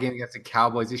lost that game against the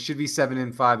Cowboys. They should be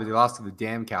 7-5, but they lost to the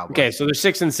damn Cowboys. Okay, so they're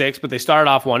 6-6, but they started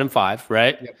off 1-5,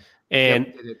 right? Yep.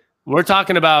 And we're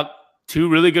talking about 2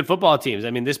 really good football teams.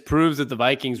 I mean, this proves that the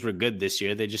Vikings were good this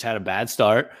year. They just had a bad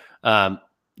start.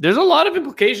 There's a lot of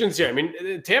implications here. I mean,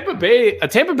 a Tampa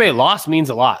Bay loss means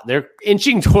a lot. They're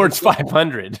inching towards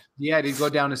 500. Yeah, they go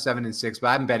down to 7-6, but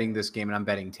I'm betting this game, and I'm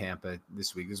betting Tampa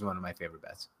this week. This is one of my favorite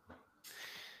bets.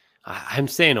 I'm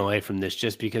staying away from this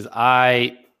just because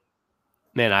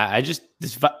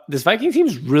this Viking team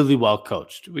is really well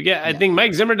coached. I think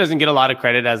Mike Zimmer doesn't get a lot of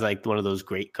credit as like one of those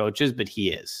great coaches, but he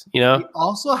is, He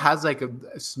also has like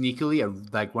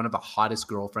like one of the hottest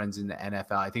girlfriends in the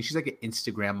NFL. I think she's like an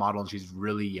Instagram model and she's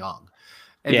really young.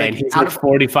 And he's like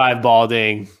 45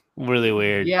 balding, really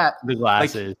weird. Yeah. The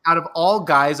glasses. Like, out of all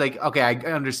guys, like, okay, I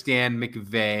understand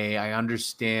McVay. I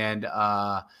understand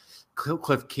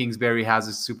Cliff Kingsbury has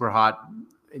a super hot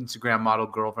Instagram model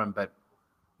girlfriend, but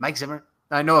Mike Zimmer,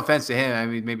 no offense to him. I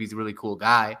mean, maybe he's a really cool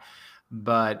guy,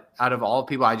 but out of all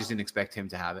people, I just didn't expect him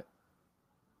to have it.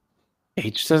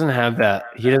 He just doesn't have that.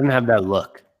 He doesn't have that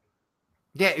look.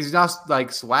 Yeah, he's not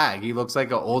like swag. He looks like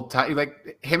an old time.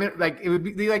 Like him, like it would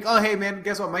be like, oh hey man,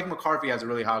 guess what? Mike McCarthy has a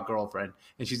really hot girlfriend,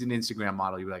 and she's an Instagram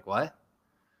model. You'd be like, what?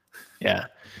 Yeah,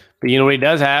 but you know what he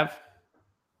does have?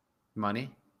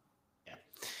 Money.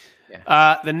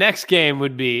 Yeah. The next game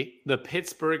would be the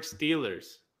Pittsburgh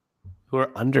Steelers, who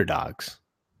are underdogs,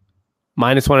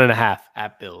 -1.5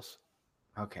 at Bills.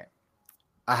 Okay.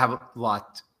 I have a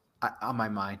lot on my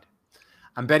mind.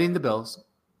 I'm betting the Bills.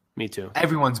 Me too.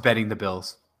 Everyone's betting the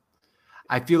Bills.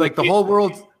 I feel like the whole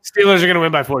world. Steelers are going to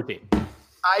win by 14.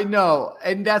 I know.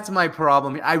 And that's my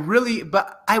problem.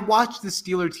 But I watched the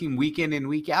Steeler team week in and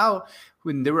week out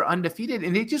when they were undefeated,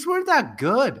 and they just weren't that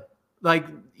good. Like,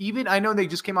 even I know they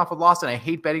just came off a loss, and I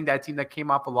hate betting that team that came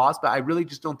off a loss, but I really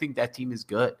just don't think that team is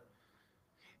good.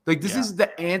 Like, this is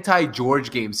the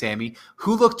anti-George game, Sammy.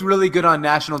 Who looked really good on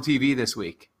national TV this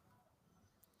week?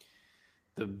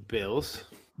 The Bills.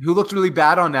 Who looked really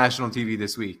bad on national TV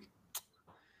this week?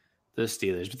 The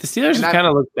Steelers. But the Steelers just kind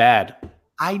of look bad.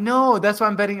 I know. That's why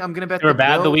I'm betting. I'm going to bet they were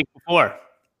bad Bills. The week before.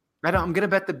 I'm going to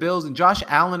bet the Bills. And Josh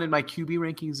Allen in my QB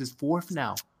rankings is 4th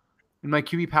now in my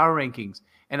QB power rankings.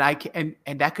 And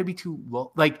and that could be too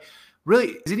low. Like,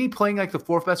 really, isn't he playing like the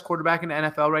 4th best quarterback in the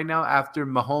NFL right now after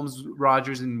Mahomes,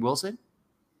 Rodgers, and Wilson?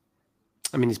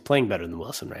 I mean, he's playing better than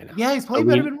Wilson right now. Yeah, he's playing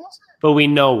better than Wilson. But we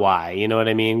know why. You know what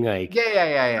I mean? Like,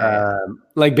 Yeah.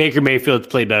 Like Baker Mayfield's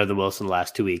played better than Wilson the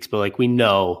last 2 weeks, but like we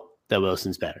know that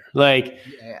Wilson's better. Like,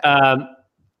 I'm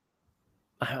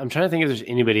trying to think if there's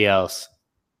anybody else.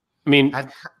 I mean,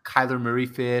 Kyler Murray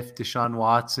 5th, Deshaun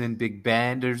Watson, Big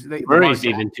Ben. Murray's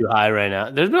even too high right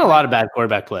now. There's been a lot of bad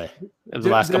quarterback play over the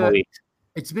last couple of weeks.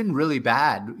 It's been really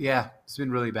bad. Yeah, it's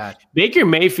been really bad. Baker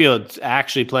Mayfield's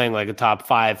actually playing like a top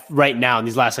 5 right now in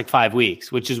these last like 5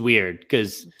 weeks, which is weird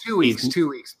because 2 weeks, 2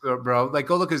 weeks, bro. Like,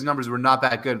 go look at his numbers. Were not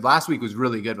that good. Last week was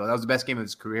really good, bro. That was the best game of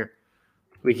his career.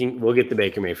 We'll get to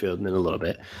Baker Mayfield in a little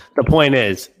bit. The point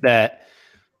is that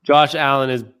Josh Allen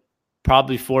is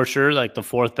probably for sure like the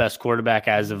 4th best quarterback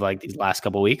as of like these last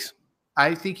couple of weeks.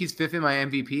 I think he's 5th in my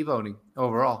MVP voting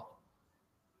overall.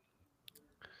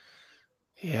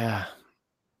 Yeah.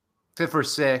 5th or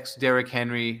 6th, Derrick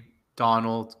Henry,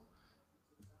 Donald,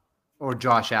 or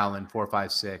Josh Allen, 4,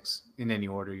 5, 6, in any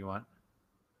order you want.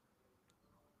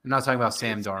 I'm not talking about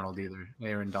Sam Darnold either.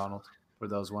 Aaron Donald, for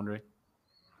those wondering.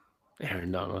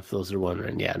 Aaron Donald, if those are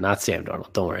wondering. Yeah, not Sam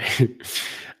Darnold. Don't worry.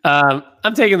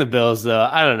 I'm taking the Bills, though.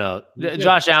 I don't know.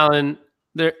 Josh Allen,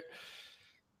 and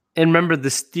remember the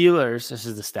Steelers. This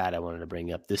is the stat I wanted to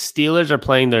bring up. The Steelers are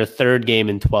playing their 3rd game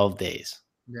in 12 days.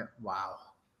 Yeah, wow.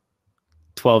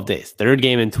 12 days. 3rd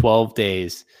game in 12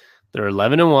 days. They're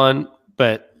 11-1,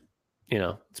 but,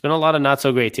 it's been a lot of not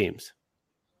so great teams.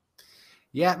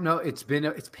 Yeah, no, it's been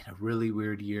a really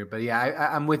weird year, but yeah,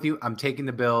 I'm with you. I'm taking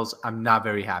the Bills. I'm not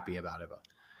very happy about it.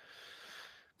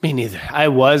 Me neither. I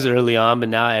was early on, but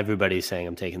now everybody's saying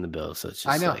I'm taking the Bills. So it's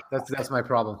just I know that's my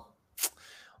problem.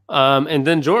 And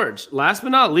then George, last but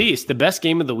not least, the best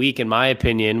game of the week, in my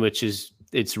opinion, which is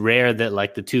it's rare that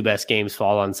like the 2 best games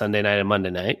fall on Sunday night and Monday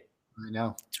night. I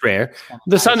know it's rare.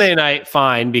 The Sunday night,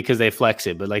 fine because they flex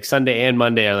it, but like Sunday and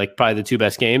Monday are like probably the 2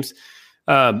 best games.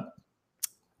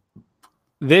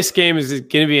 This game is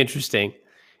going to be interesting.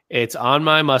 It's on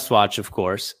my must-watch, of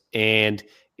course, and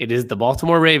it is the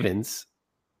Baltimore Ravens,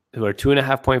 who are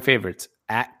 2.5-point favorites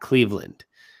at Cleveland.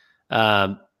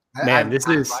 I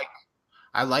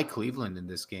like Cleveland in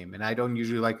this game, and I don't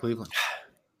usually like Cleveland.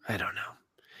 I don't know.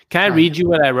 Can I read you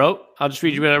what I wrote? I'll just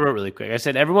read you what I wrote really quick. I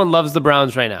said, everyone loves the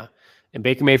Browns right now, and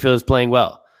Baker Mayfield is playing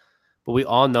well, but we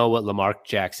all know what Lamar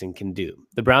Jackson can do.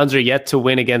 The Browns are yet to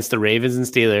win against the Ravens and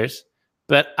Steelers,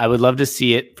 but I would love to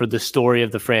see it for the story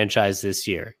of the franchise this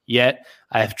year. Yet,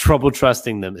 I have trouble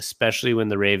trusting them, especially when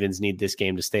the Ravens need this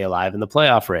game to stay alive in the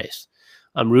playoff race.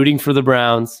 I'm rooting for the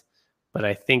Browns, but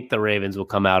I think the Ravens will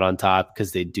come out on top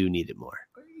because they do need it more.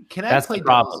 Can I play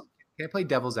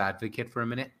devil's advocate for a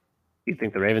minute? You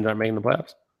think the Ravens aren't making the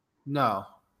playoffs? No,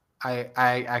 I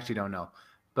actually don't know.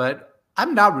 But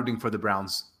I'm not rooting for the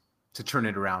Browns to turn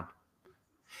it around.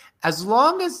 As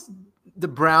long as the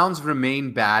Browns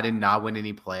remain bad and not win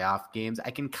any playoff games,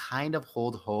 I can kind of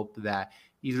hold hope that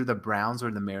either the Browns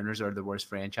or the Mariners are the worst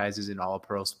franchises in all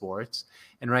pro sports.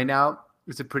 And right now,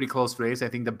 it's a pretty close race. I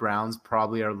think the Browns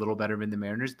probably are a little better than the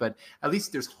Mariners, but at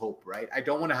least there's hope, right? I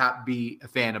don't want to be a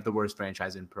fan of the worst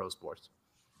franchise in pro sports.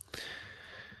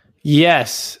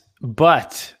 Yes,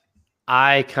 but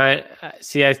I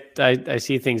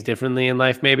see things differently in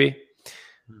life, maybe.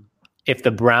 If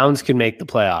the Browns can make the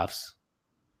playoffs,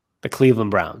 the Cleveland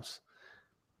Browns,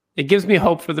 it gives me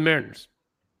hope for the Mariners.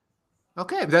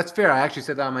 Okay, that's fair. I actually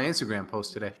said that on my Instagram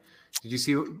post today. Did you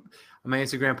see on my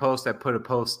Instagram post? I put a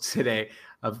post today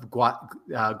of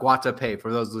Guatapé.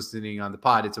 For those listening on the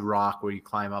pod, it's a rock where you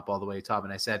climb up all the way to the top.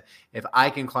 And I said, if I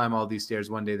can climb all these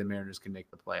stairs, one day the Mariners can make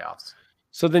the playoffs.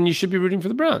 So then you should be rooting for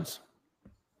the Browns.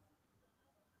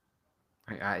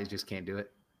 I just can't do it.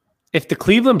 If the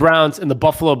Cleveland Browns and the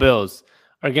Buffalo Bills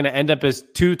are going to end up as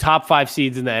 2 top 5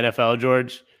 seeds in the NFL,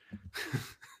 George,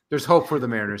 there's hope for the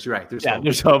Mariners. You're right.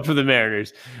 There's hope for the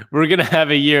Mariners. We're going to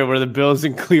have a year where the Bills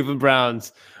and Cleveland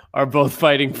Browns are both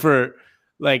fighting for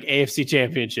like AFC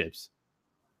championships.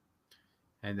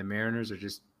 And the Mariners are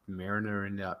just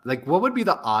marinering up. Like, what would be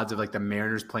the odds of like the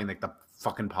Mariners playing like the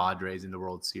fucking Padres in the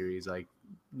World Series? Like,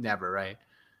 never, right?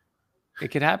 It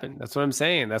could happen. That's what I'm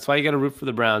saying. That's why you got to root for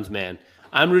the Browns, man.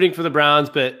 I'm rooting for the Browns,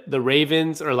 but the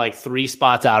Ravens are like 3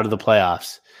 spots out of the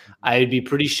playoffs. I'd be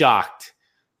pretty shocked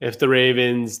if the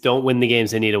Ravens don't win the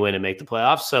games they need to win and make the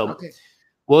playoffs. So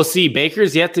We'll see.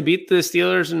 Baker's yet to beat the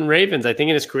Steelers and Ravens, I think,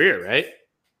 in his career, right?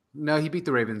 No, he beat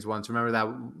the Ravens once. Remember that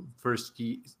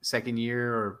second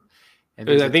year? I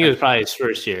think it was probably his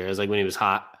first year. It was like when he was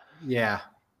hot. Yeah.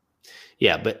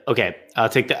 Yeah, but okay, I'll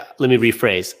take that. Let me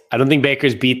rephrase. I don't think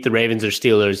Baker's beat the Ravens or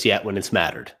Steelers yet when it's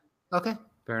mattered. Okay,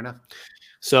 fair enough.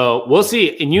 So we'll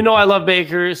see. And I love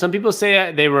Baker. Some people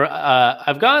say they were.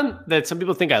 I've gone that some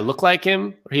people think I look like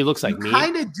him or he looks like me.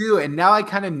 Kind of do, and now I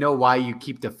kind of know why you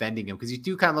keep defending him because you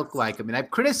do kind of look like him. And I've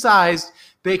criticized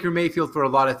Baker Mayfield for a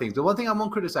lot of things. The one thing I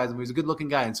won't criticize him, he's a good-looking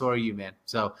guy, and so are you, man.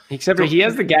 So except for he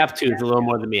has the gap tooth a little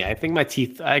more than me. I think my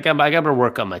teeth. I got to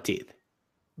work on my teeth.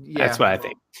 Yeah, that's what I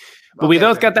think. But we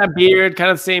both got that beard,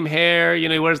 kind of the same hair.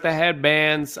 He wears the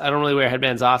headbands. I don't really wear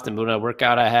headbands often, but when I work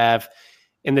out, I have.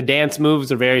 And the dance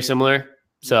moves are very similar.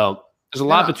 So there's a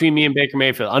lot between me and Baker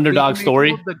Mayfield. Underdog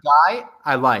story. The guy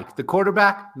I like. The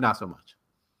quarterback, not so much.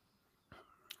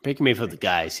 Baker Mayfield, the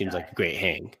guy, seems like a great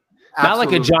hang. Absolutely. Not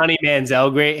like a Johnny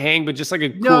Manziel great hang, but just like a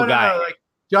cool guy. No, like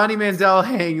Johnny Manziel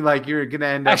hang, like you're going to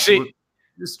end up with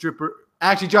the stripper.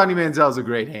 Actually, Johnny Manziel's a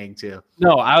great hang, too.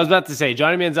 No, I was about to say,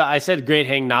 Johnny Manziel, I said great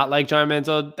hang, not like Johnny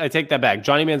Manziel. I take that back.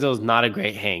 Johnny Manziel is not a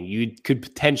great hang. You could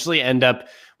potentially end up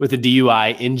with a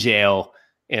DUI in jail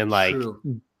and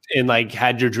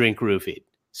had your drink roofied.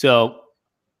 So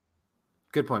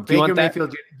good point. Baker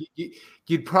Mayfield,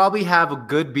 you'd probably have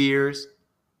good beers,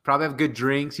 probably have good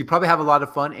drinks. You probably have a lot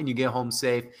of fun, and you get home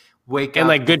safe. Wake up,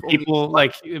 and good people,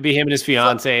 like it'd be him and his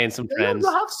fiance and some friends.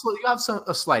 You have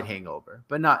a slight hangover,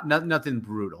 but nothing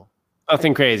brutal.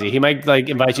 Nothing crazy. He might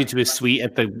invite you to his suite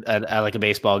at like a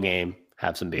baseball game,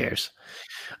 have some beers.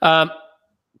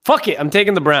 Fuck it, I'm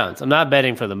taking the Browns. I'm not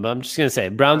betting for them, but I'm just gonna say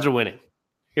Browns are winning.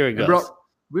 Here it goes. Bro,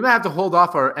 we might have to hold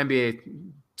off our NBA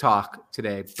talk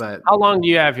today, but how long do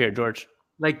you have here, George?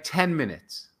 Like 10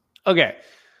 minutes. Okay.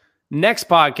 Next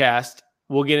podcast,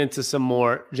 we'll get into some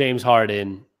more James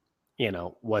Harden.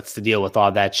 What's the deal with all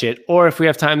that shit? Or if we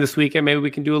have time this weekend, maybe we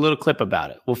can do a little clip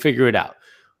about it. We'll figure it out.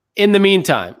 In the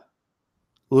meantime,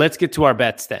 let's get to our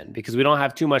bets then, because we don't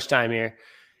have too much time here.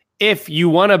 If you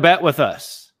want to bet with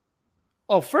us,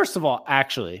 first of all,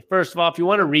 if you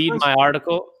want to read my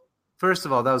article. First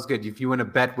of all, that was good. If you want to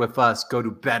bet with us, go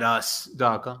to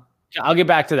betus.com. I'll get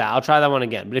back to that. I'll try that one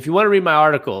again. But if you want to read my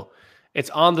article, it's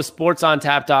on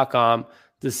thesportsontap.com.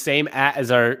 The same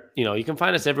as our, you can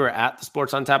find us everywhere at The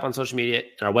Sports on Tap on social media.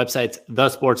 And our website's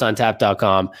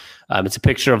thesportsontap.com. It's a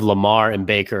picture of Lamar and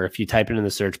Baker. If you type it in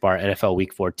the search bar, NFL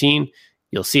Week 14,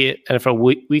 you'll see it.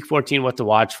 NFL Week 14, what to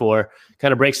watch for.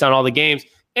 Kind of breaks down all the games.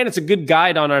 And it's a good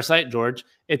guide on our site, George.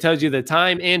 It tells you the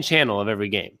time and channel of every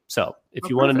game. So if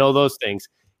you want to know those things,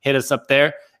 hit us up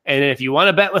there. And if you want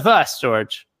to bet with us,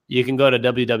 George, you can go to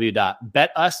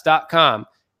www.betus.com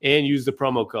and use the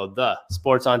promo code, The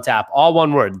Sports on Tap. All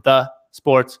one word, The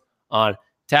Sports on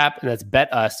Tap. And that's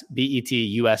betus,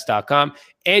 betus.com.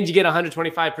 And you get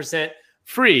 125%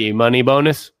 free money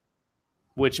bonus,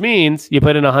 which means you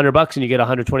put in $100 and you get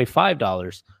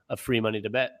 $125 of free money to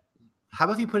bet. How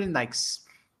about if you put in how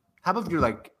about if you're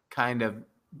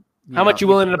how much you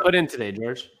willing to put in today,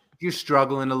 George? If you're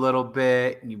struggling a little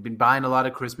bit and you've been buying a lot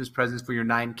of Christmas presents for your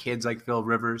 9 kids like Phil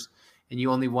Rivers and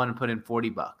you only want to put in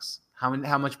 $40,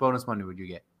 how much bonus money would you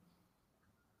get?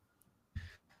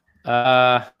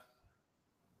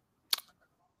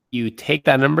 You take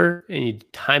that number and you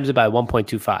times it by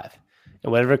 1.25.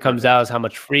 And whatever comes out is how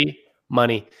much free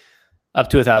money up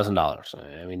to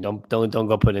 $1,000. I mean, don't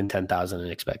go put in 10,000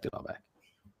 and expect it all back.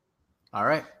 All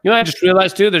right. I just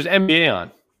realized too, there's NBA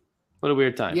on. What a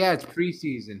weird time. Yeah, it's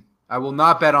preseason. I will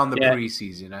not bet on the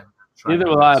preseason. Neither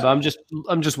will I, but I'm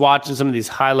just watching some of these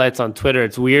highlights on Twitter.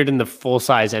 It's weird in the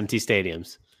full-size empty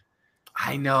stadiums.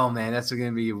 I know, man. That's going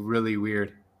to be really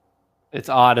weird. It's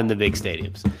odd in the big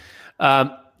stadiums.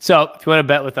 So if you want to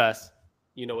bet with us,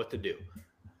 you know what to do.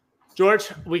 George,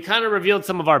 we kind of revealed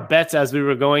some of our bets as we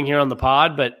were going here on the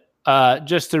pod, but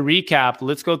just to recap,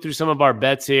 let's go through some of our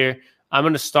bets here. I'm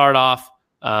going to start off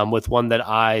with one that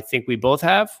I think we both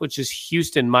have, which is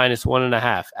Houston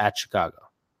 -1.5 at Chicago.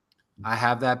 I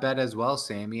have that bet as well,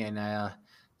 Sammy, and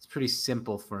it's pretty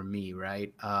simple for me,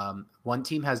 right? One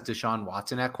team has Deshaun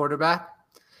Watson at quarterback.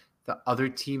 The other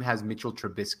team has Mitchell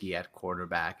Trubisky at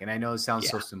quarterback. And I know it sounds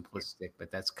so simplistic,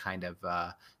 but that's kind of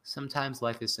sometimes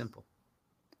life is simple.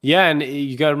 Yeah, and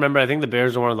you got to remember, I think the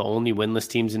Bears are one of the only winless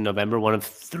teams in November, one of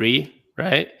 3,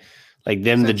 right? Like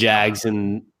them, the Jags,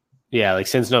 and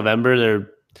since November,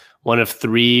 they're one of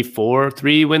 3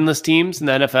 winless teams in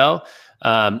the NFL.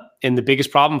 And the biggest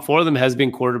problem for them has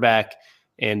been quarterback.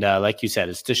 And like you said,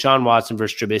 it's Deshaun Watson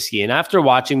versus Trubisky. And after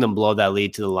watching them blow that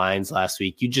lead to the Lions last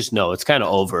week, you just know it's kind of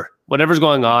over. Whatever's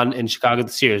going on in Chicago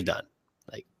this year is done.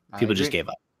 Like people just gave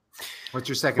up. What's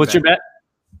your second What's your bet?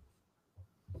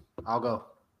 I'll go.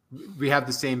 We have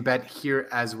the same bet here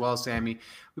as well, Sammy.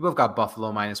 We both got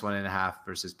Buffalo -1.5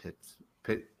 versus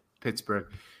Pittsburgh.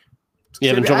 You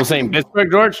having trouble saying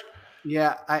Pittsburgh, George?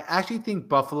 Yeah, I actually think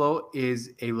Buffalo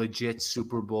is a legit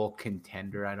Super Bowl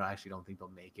contender. Don't think they'll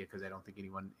make it because I don't think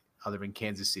anyone other than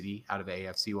Kansas City out of the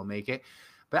AFC will make it.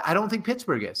 But I don't think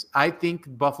Pittsburgh is. I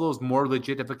think Buffalo is more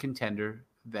legit of a contender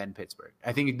than Pittsburgh.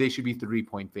 I think they should be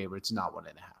 3-point favorites, not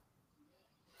 1.5.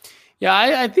 Yeah,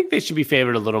 I think they should be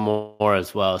favored a little more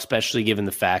as well, especially given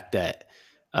the fact that,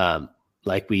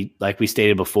 like we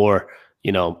stated before,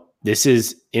 this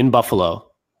is in Buffalo.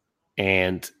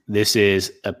 And this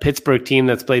is a Pittsburgh team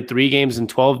that's played 3 games in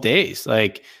 12 days.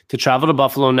 Like, to travel to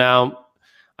Buffalo now,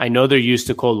 I know they're used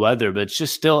to cold weather, but it's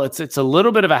just still, it's a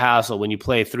little bit of a hassle when you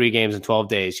play 3 games in 12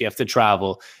 days. You have to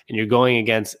travel, and you're going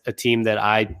against a team that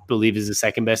I believe is the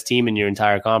second best team in your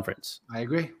entire conference. I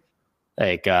agree.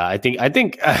 Like, I think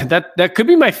that could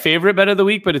be my favorite bet of the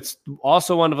week, but it's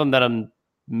also one of them that I'm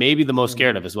maybe the most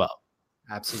scared of as well.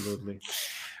 Absolutely.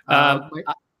 Go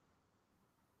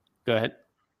ahead.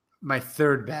 My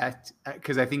third bet,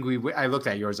 because I think I looked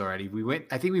at yours already.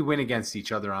 I think we win against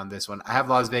each other on this one. I have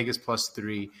Las Vegas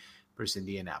 +3 versus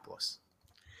Indianapolis.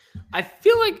 I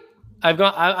feel like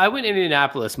I went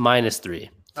Indianapolis -3.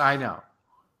 I know.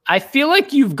 I feel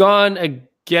like you've gone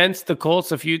against the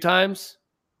Colts a few times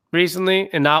recently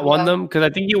and not won them, because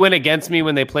I think you went against me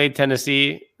when they played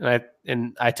Tennessee,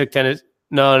 and I took Tennessee.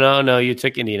 No, you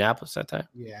took Indianapolis that time.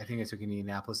 Yeah, I think I took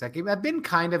Indianapolis that game. I've been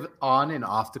kind of on and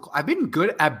off I've been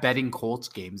good at betting Colts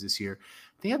games this year.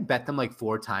 I think I've bet them like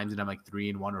 4 times, and I'm like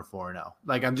 3-1 or 4-0.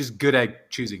 Like, I'm just good at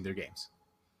choosing their games.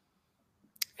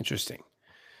 Interesting.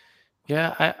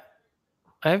 Yeah,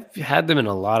 I've had them in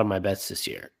a lot of my bets this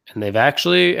year, and they've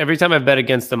actually, every time I've bet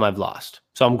against them, I've lost.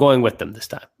 So I'm going with them this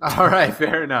time. All right,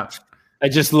 fair enough. I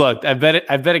just looked. I've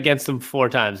bet against them 4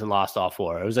 times and lost all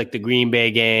 4. It was like the Green Bay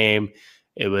game.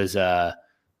 It was, I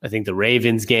think, the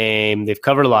Ravens game. They've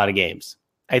covered a lot of games.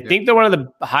 I think they're one of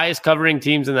the highest covering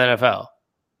teams in the NFL.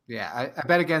 Yeah, I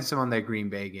bet against them on that Green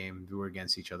Bay game. We were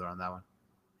against each other on that one.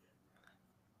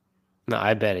 No,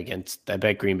 I bet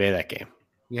Green Bay that game.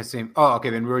 Yeah, same. Oh, okay,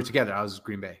 then we were together. I was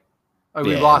Green Bay. Oh,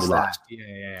 we lost that.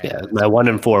 Yeah, my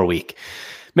 1-4 week.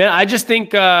 Man, I just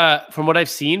think from what I've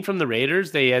seen from the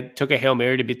Raiders, they took a Hail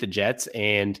Mary to beat the Jets,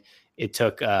 and it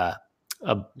took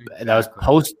that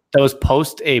was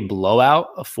post a blowout,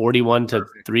 a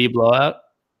 41-3 blowout.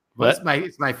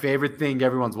 It's my favorite thing.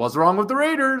 Everyone's, what's wrong with the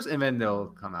Raiders? And then they'll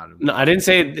come out. No, I didn't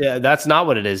say that's not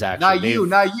what it is. Actually,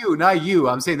 not you.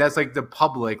 I'm saying that's like the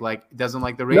public, like, doesn't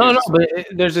like the Raiders. No, but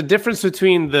there's a difference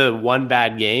between the one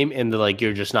bad game and the, like,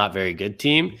 you're just not very good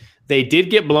team. They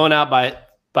did get blown out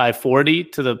by 40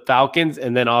 to the Falcons,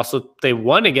 and then also they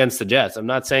won against the Jets. I'm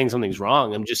not saying something's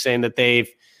wrong. I'm just saying that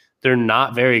they're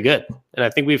not very good, and I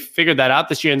think we've figured that out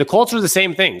this year. And the Colts are the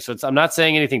same thing, so I'm not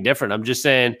saying anything different. I'm just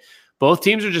saying both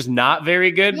teams are just not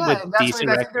very good with decent records.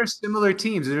 I think they're similar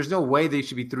teams. There's no way they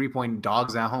should be 3-point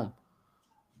dogs at home.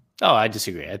 Oh, I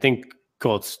disagree. I think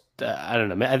Colts. I don't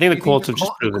know. I think the Colts have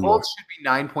just proven more. The Colts should be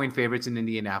 9-point favorites in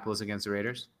Indianapolis against the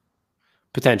Raiders.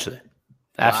 Potentially,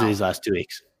 after these last 2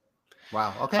 weeks.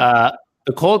 Wow. Okay.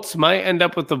 The Colts might end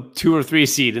up with the 2 or 3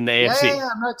 seed in the AFC. Yeah,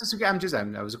 I'm not disagreeing.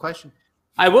 That was a question.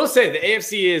 I will say the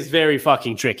AFC is very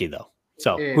fucking tricky, though.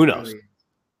 So who knows?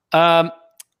 Really,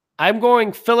 I'm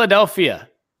going Philadelphia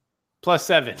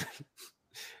 +7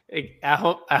 at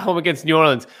home against New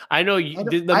Orleans. I know you.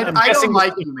 I'm guessing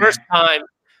like you, man. First time.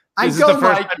 I don't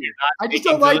like you. I just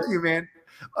don't like you, man.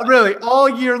 Really, all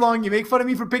year long, you make fun of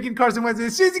me for picking Carson Wentz.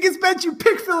 As soon as he gets benched, you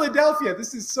pick Philadelphia.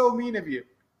 This is so mean of you.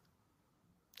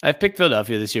 I've picked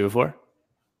Philadelphia this year before.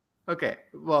 Okay.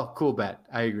 Well, cool bet.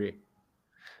 I agree.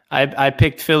 I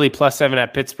picked Philly +7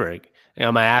 at Pittsburgh, and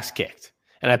got my ass kicked.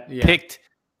 And I picked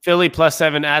Philly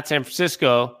 +7 at San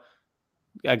Francisco.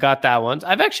 I got that one.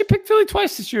 I've actually picked Philly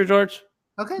twice this year, George.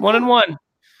 Okay. 1-1.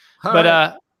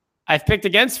 But I've picked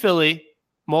against Philly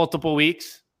multiple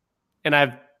weeks, and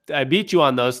I beat you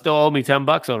on those. Still owe me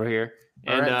 $10 over here.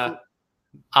 And cool.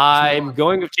 I'm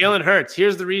going with Jalen Hurts.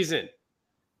 Here's the reason.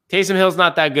 Taysom Hill's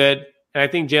not that good, and I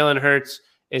think Jalen Hurts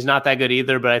is not that good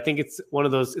either, but I think it's going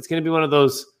to be one of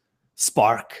those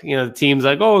spark, the team's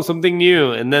like, oh, something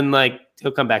new, and then, like,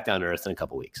 he'll come back down to earth in a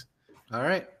couple weeks. All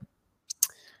right.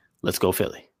 Let's go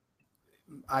Philly.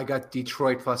 I got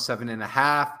Detroit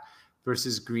 +7.5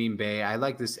 versus Green Bay. I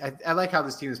like this. I like how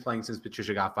this team is playing since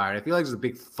Patricia got fired. I feel like it's a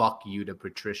big fuck you to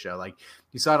Patricia. Like,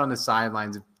 you saw it on the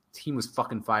sidelines. The team was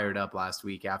fucking fired up last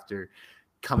week after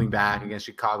coming back against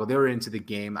Chicago. They were into the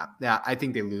game. Yeah, I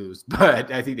think they lose,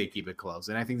 but I think they keep it close.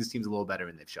 And I think this team's a little better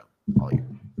than they've shown all year.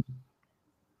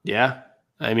 Yeah.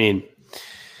 I mean,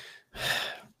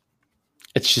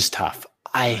 it's just tough.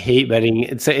 I hate betting.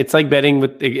 It's like betting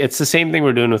with, it's the same thing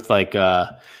we're doing with, like,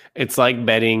 it's like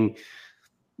betting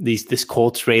this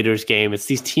Colts Raiders game. It's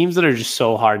these teams that are just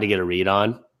so hard to get a read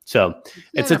on. So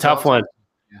it's a tough one.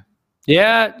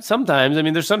 Yeah, sometimes. I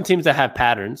mean, there's some teams that have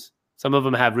patterns. Some of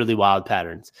them have really wild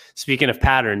patterns. Speaking of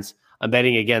patterns, I'm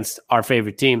betting against our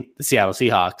favorite team, the Seattle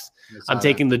Seahawks. I'm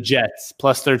taking the Jets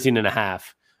plus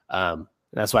 13.5.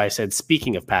 That's why I said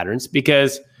speaking of patterns,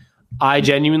 because I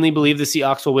genuinely believe the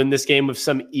Seahawks will win this game with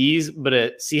some ease, but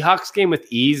a Seahawks game with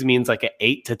ease means like an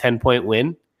 8 to 10 point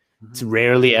win. It's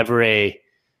rarely ever a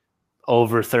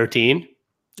over 13.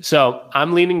 So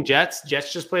I'm leaning Jets.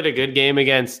 Jets just played a good game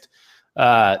against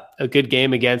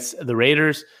the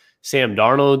Raiders. Sam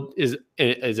Darnold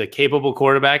is a capable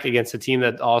quarterback against a team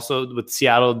that also with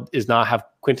Seattle does not have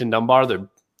Quinton Dunbar. They're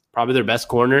probably their best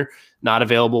corner, not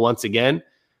available once again.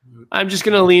 I'm just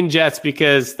going to lean Jets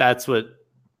because that's what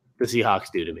the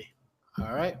Seahawks do to me.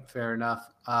 All right, fair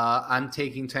enough. I'm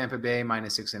taking Tampa Bay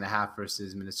minus 6.5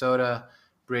 versus Minnesota.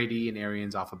 Brady and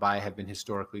Arians off a bye have been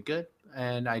historically good,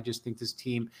 and I just think this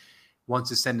team wants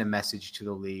to send a message to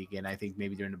the league, and I think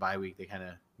maybe during the bye week they kind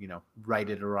of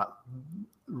righted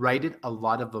a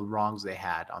lot of the wrongs they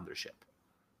had on their ship.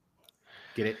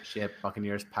 Get it? Ship,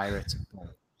 Buccaneers, Pirates.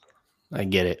 I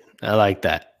get it. I like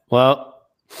that. Well,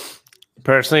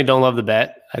 personally, don't love the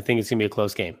bet. I think it's gonna be a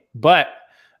close game, but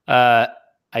I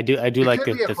do like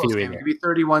the theory. It could be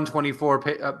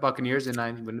 31-24 Buccaneers, and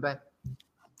I win the bet.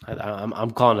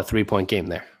 I'm calling a 3-point game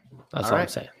there. That's all I'm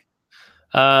saying.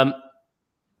 All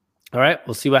right,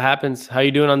 we'll see what happens. How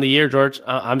you doing on the year, George?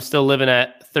 I'm still living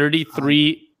at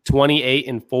 33, 28,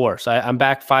 and 4. So I'm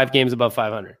back 5 games above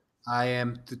 500. I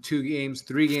am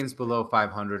 3 games below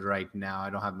 500 right now.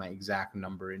 I don't have my exact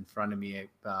number in front of me,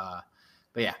 but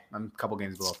yeah, I'm a couple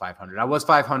games below 500. I was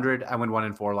 500. I went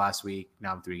 1-4 last week.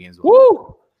 Now I'm 3 games below.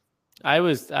 Woo! I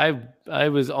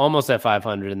was almost at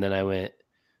 500, and then I went.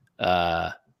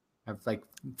 I have like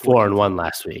 4-1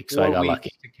 last week, so I got lucky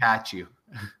to catch you.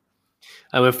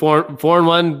 I went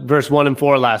 4-1 versus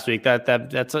 1-4 last week.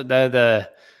 That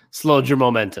slowed your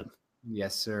momentum.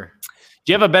 Yes, sir.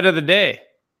 Do you have a bet of the day?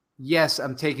 Yes,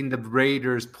 I'm taking the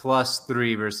Raiders plus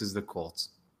 3 versus the Colts.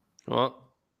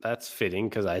 Well, that's fitting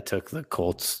because I took the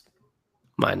Colts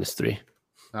minus 3.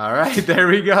 All right, there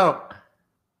we go.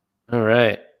 All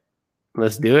right,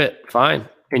 let's do it. Fine,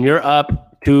 and you're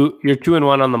up to you're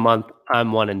 2-1 on the month.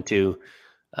 I'm 1-2.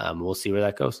 We'll see where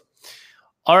that goes.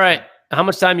 All right, how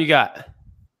much time you got?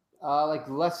 Like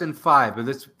less than 5. But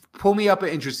let's pull me up an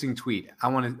interesting tweet. I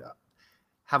want to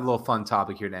have a little fun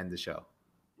topic here to end the show.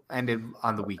 End it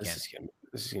on the weekend.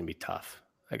 This is gonna be tough.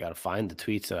 I gotta find the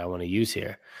tweets that I want to use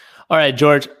here. All right,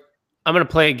 George, I'm gonna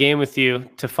play a game with you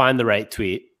to find the right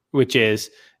tweet, which is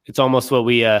it's almost what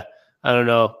we I don't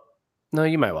know. No,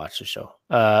 you might watch the show.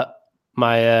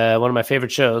 My one of my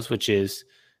favorite shows, which is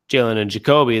Jalen and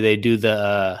Jacoby. They do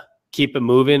the keep it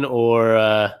moving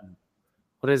or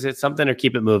what is it? Something or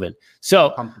keep it moving.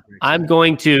 So I'm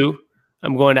going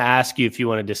to ask you if you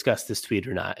want to discuss this tweet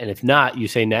or not. And if not, you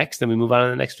say next, then we move on to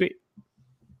the next tweet.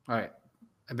 All right.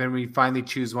 And then we finally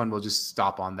choose one. We'll just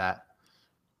stop on that.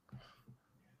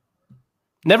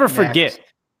 Never forget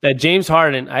that James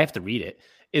Harden, I have to read it,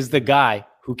 is the guy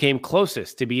who came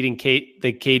closest to beating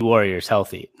the Cade Warriors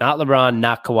healthy. Not LeBron,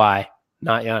 not Kawhi,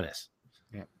 not Giannis.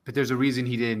 Yeah, but there's a reason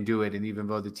he didn't do it. And even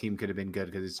though the team could have been good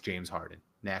because it's James Harden.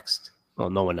 Next. Well,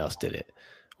 no one else did it.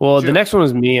 Well, The next one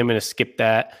was me. I'm going to skip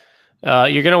that.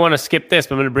 You're going to want to skip this,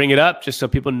 but I'm going to bring it up just so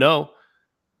people know.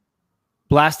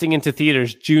 Blasting into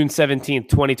theaters June 17th,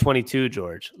 2022,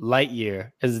 George.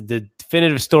 Lightyear is the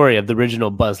definitive story of the original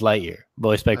Buzz Lightyear,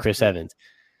 voiced by Chris Evans.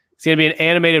 It's going to be an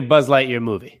animated Buzz Lightyear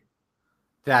movie.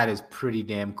 That is pretty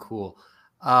damn cool.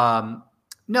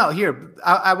 No, here,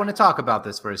 I want to talk about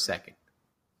this for a second.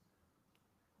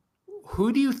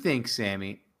 Who do you think,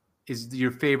 Sammy, is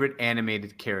your favorite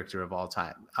animated character of all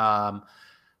time?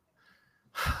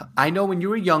 I know when you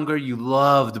were younger, you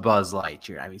loved Buzz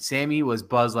Lightyear. I mean, Sammy was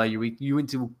Buzz Lightyear. You went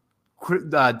to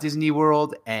Disney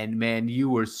World, and man, you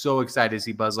were so excited to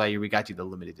see Buzz Lightyear. We got you the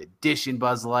limited edition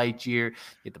Buzz Lightyear. You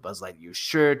had the Buzz Lightyear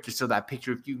shirt. Just so that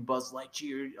picture of you, Buzz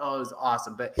Lightyear. Oh, it was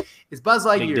awesome. But is Buzz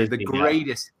Lightyear the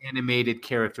greatest animated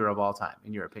character of all time,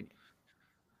 in your opinion?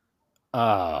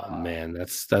 Oh man,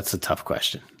 that's a tough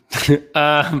question.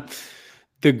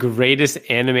 The greatest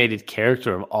animated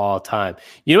character of all time.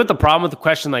 You know what the problem with a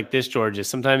question like this, George, is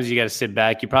sometimes you got to sit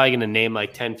back. You're probably going to name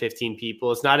like 10, 15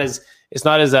 people. It's not as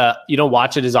you don't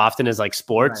watch it as often as like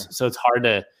sports. Right. So it's hard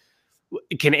to,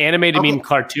 can animated mean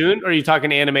cartoon, or are you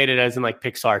talking animated as in like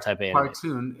Pixar type of animated?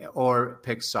 Cartoon or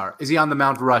Pixar. Is he on the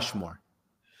Mount Rushmore?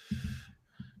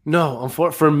 No,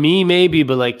 for me, maybe,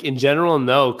 but like in general,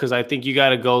 no. Cause I think you got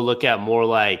to go look at more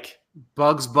like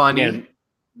Bugs Bunny.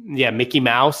 Yeah, Mickey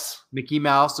Mouse. Mickey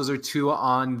Mouse. Those are two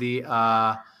on the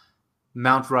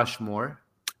Mount Rushmore.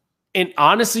 And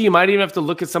honestly, you might even have to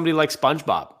look at somebody like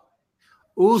SpongeBob.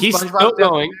 Ooh, He's SpongeBob still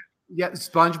going. Yeah,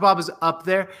 SpongeBob is up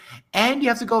there. And you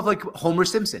have to go with like Homer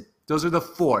Simpson. Those are the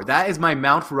four. That is my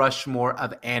Mount Rushmore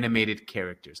of animated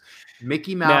characters.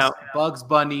 Mickey Mouse, Now, Bugs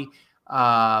Bunny,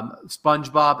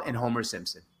 SpongeBob, and Homer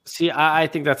Simpson. See, I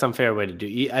think that's an unfair way to do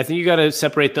it. I think you got to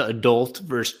separate the adult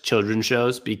versus children's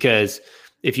shows, because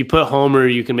if you put Homer,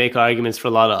 you can make arguments for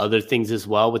a lot of other things as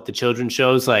well with the children's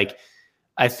shows. Like,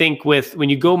 I think when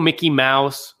you go Mickey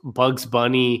Mouse, Bugs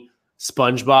Bunny,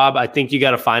 SpongeBob, I think you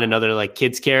got to find another like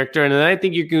kids character, and then I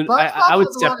think you can. I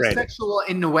would separate a lot of sexual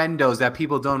innuendos that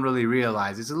people don't really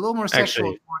realize. It's a little more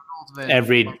sexual.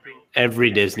 Actually,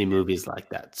 every Disney movie is like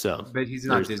that. So, but he's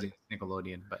not Disney,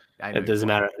 Nickelodeon. But it doesn't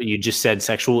matter. You just said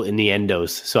sexual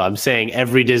innuendos, so I'm saying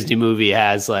every Disney movie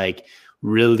has like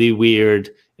really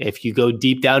weird. If you go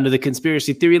deep down to the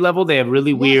conspiracy theory level, they have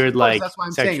really weird like. That's why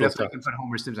I'm saying. That's why I can put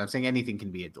Homer Simpson. I'm saying anything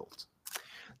can be adult.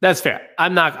 That's fair.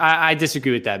 I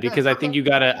disagree with that, because I think you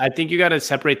gotta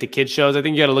separate the kids shows. I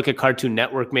think you gotta look at Cartoon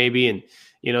Network maybe, and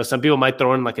some people might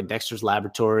throw in like a Dexter's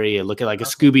Laboratory and look at like a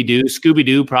Scooby-Doo.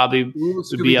 Scooby-Doo probably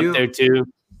would be up there too.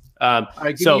 All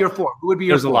right, give me your four. Who would be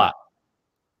your four? There's a lot.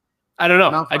 I don't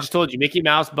know. I just told you Mickey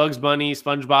Mouse, Bugs Bunny,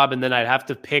 SpongeBob, and then I'd have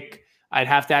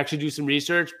to actually do some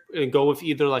research and go with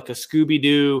either like a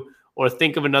Scooby-Doo or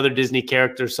think of another Disney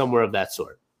character somewhere of that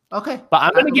sort. Okay. But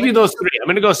I'm going to give you those three. I'm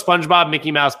going to go SpongeBob, Mickey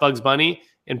Mouse, Bugs Bunny,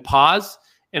 and pause.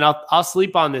 And I'll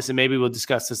sleep on this, and maybe we'll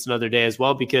discuss this another day as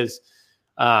well, because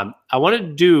I want to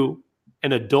do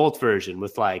an adult version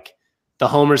with like the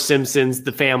Homer Simpsons,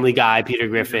 the Family Guy, Peter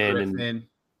Griffin, and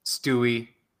Stewie.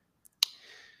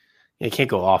 You can't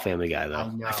go all Family Guy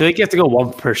though. I feel like you have to go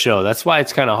one per show. That's why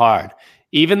it's kind of hard.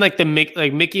 Even like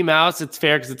Mickey Mouse, it's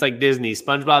fair because it's like Disney.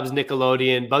 SpongeBob's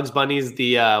Nickelodeon. Bugs Bunny's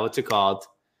the what's it called?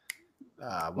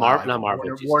 Not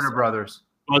Marvel. Warner Brothers.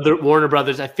 Warner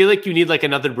Brothers. I feel like you need like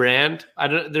another brand.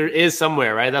 There is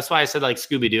somewhere, right? That's why I said like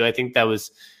Scooby-Doo. I think that was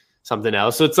something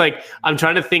else. So it's like I'm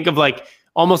trying to think of like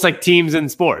almost like teams in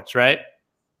sports, right?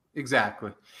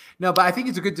 Exactly. No, but I think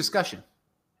it's a good discussion.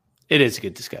 It is a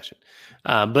good discussion.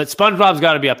 But SpongeBob's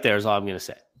got to be up there is all I'm going to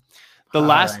say. The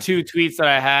last two tweets that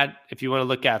I had, if you want to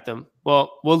look at them,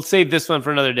 well, we'll save this one for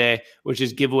another day, which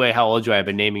is give away how old you are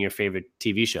by naming your favorite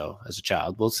TV show as a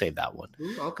child. We'll save that one.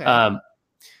 Ooh, okay.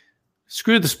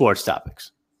 Screw the sports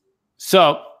topics.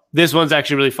 So this one's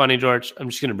actually really funny, George. I'm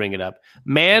just going to bring it up.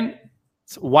 Man's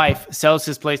wife sells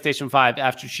his PlayStation 5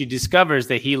 after she discovers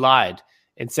that he lied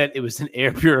and said it was an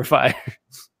air purifier.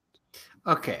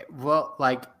 Okay. Well,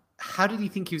 like, how did he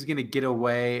think he was going to get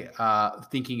away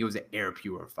thinking it was an air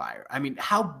purifier? I mean,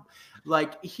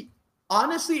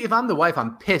 honestly, if I'm the wife,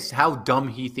 I'm pissed how dumb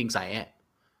he thinks I am.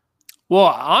 Well,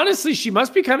 honestly, she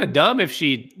must be kind of dumb if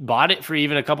she bought it for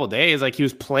even a couple of days. Like he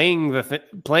was playing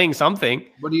playing something.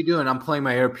 What are you doing? I'm playing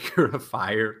my air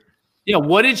purifier. Yeah,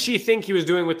 what did she think he was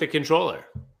doing with the controller?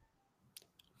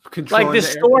 Like this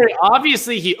story,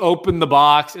 obviously he opened the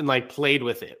box and like played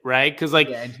with it, right? Because like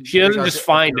she doesn't just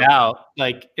find out.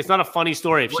 Like it's not a funny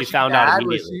story if she found out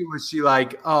immediately. Was she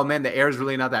like, oh man, the air is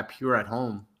really not that pure at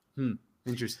home?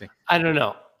 Interesting. I don't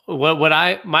know.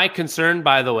 My concern,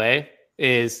 by the way,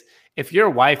 is if your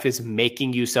wife is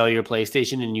making you sell your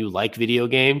PlayStation and you like video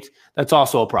games, that's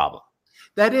also a problem.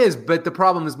 That is, but the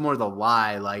problem is more the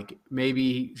lie. Like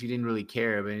maybe she didn't really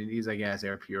care, but he's like, yeah, it's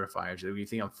air purifier. So you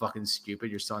think I'm fucking stupid?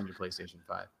 You're selling your PlayStation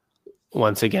 5.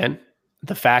 Once again,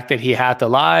 the fact that he had to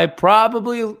lie,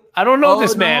 probably, I don't know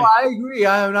this man. I agree.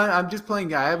 I'm just playing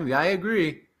guy. I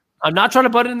agree. I'm not trying to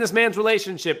butt in this man's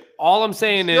relationship. All I'm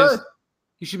saying is,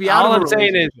 you should be out of a relationship. All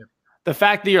I'm saying is, the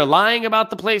fact that you're lying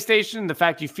about the PlayStation, the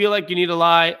fact you feel like you need to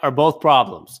lie are both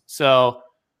problems. So,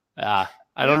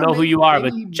 I don't know who you are,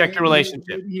 but check your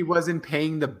relationship. Maybe he wasn't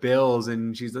paying the bills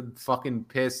and she's fucking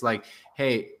pissed. Like,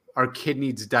 hey, our kid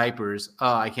needs diapers.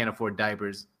 Oh, I can't afford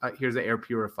diapers. Here's an air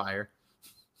purifier.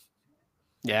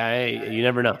 Yeah, you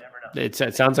never know. It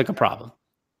sounds like a problem.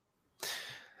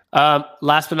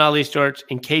 Last but not least, George,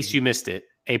 in case you missed it,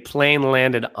 a plane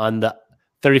landed on the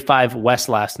 35 West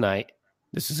last night.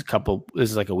 This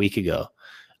is like a week ago,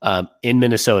 in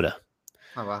Minnesota.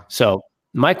 Oh, wow. So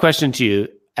my question to you,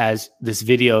 as this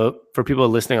video, for people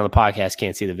listening on the podcast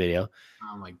can't see the video.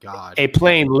 Oh my God. A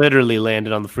plane literally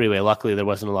landed on the freeway. Luckily, there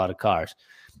wasn't a lot of cars.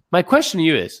 My question to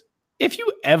you is, if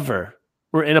you ever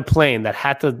were in a plane that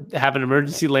had to have an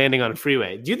emergency landing on a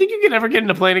freeway, do you think you could ever get in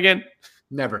a plane again?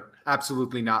 Never.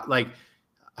 Absolutely not. Like,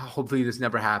 hopefully this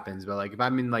never happens. But like, if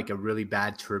I'm in like a really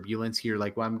bad turbulence here,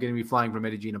 like I'm going to be flying from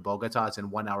Medellin to Bogota, it's in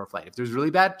 1 hour flight. If there's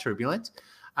really bad turbulence,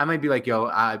 I might be like, yo,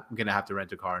 I'm gonna have to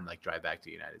rent a car and like drive back to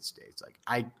the United States. Like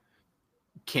I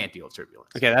can't deal with turbulence.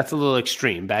 Okay, that's a little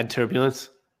extreme. Bad turbulence.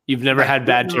 You've never had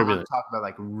bad turbulence. Talk about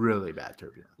like really bad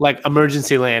turbulence, like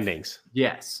emergency landings.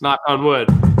 Yes. Knock on wood.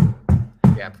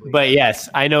 Yeah, please. But yes,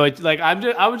 I know it. Like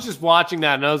I was just watching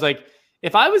that, and I was like,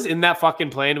 if I was in that fucking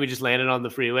plane, we just landed on the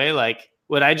freeway. Like,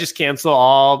 would I just cancel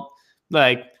all?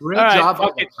 Like, great all right, job by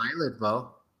fuck the it. pilot,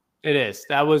 Bo. It is.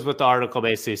 That was what the article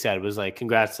basically said. It was like,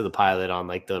 congrats to the pilot on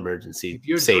like the emergency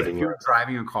saving. If you're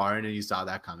driving a car and you saw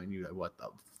that coming, you're like, what the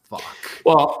fuck?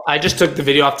 Well, I just took the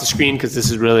video off the screen because this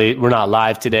is really, we're not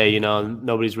live today. You know,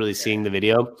 nobody's really seeing the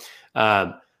video.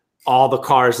 All the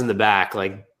cars in the back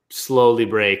like slowly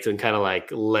braked and kind of like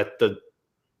let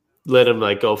them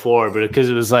like go forward. But because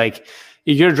it was like,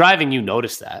 if you're driving, you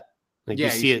notice that. Like you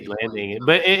see it landing.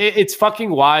 But it's fucking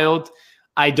wild.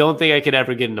 I don't think I could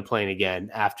ever get in a plane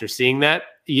again after seeing that.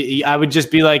 I would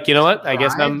just be like, you know what? I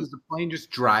guess does the plane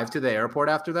just drive to the airport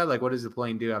after that? Like, what does the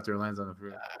plane do after it lands on the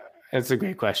freeway? That's a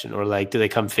great question. Or like, do they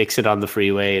come fix it on the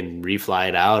freeway and refly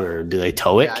it out, or do they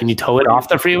tow it? Yeah, can you tow it off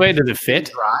the freeway? Does it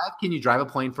fit? Can you drive a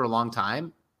plane for a long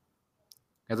time?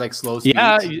 At like slow speeds?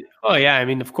 Yeah. Oh yeah. I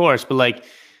mean, of course, but like,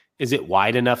 is it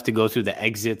wide enough to go through the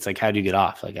exits? Like, how do you get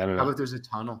off? Like, I don't know. How about there's a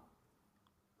tunnel?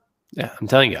 Yeah, I'm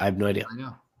telling you, I have no idea. I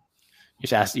know.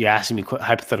 You're asking me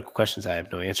hypothetical questions I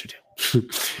have no answer to.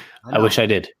 I wish I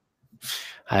did.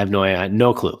 I have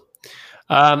no clue.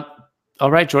 All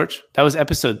right, George. That was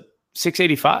episode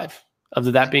 685 of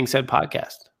the That Being Said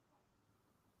podcast.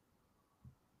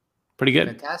 Pretty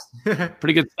good. Fantastic.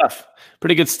 Pretty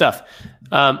good stuff.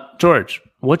 George,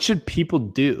 what should people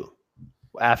do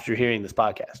after hearing this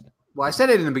podcast? Well, I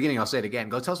said it in the beginning. I'll say it again.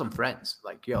 Go tell some friends.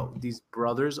 Like, yo, these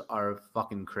brothers are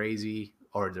fucking crazy,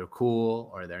 or they're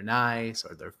cool, or they're nice,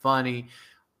 or they're funny.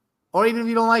 Or even if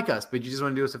you don't like us, but you just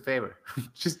want to do us a favor,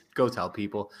 just go tell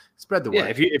people. Spread the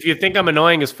word. Yeah, if you think I'm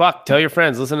annoying as fuck, tell your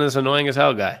friends. Listen to this annoying as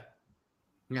hell guy.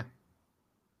 Yeah.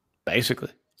 Basically.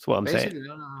 That's what I'm saying.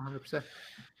 No, 100%.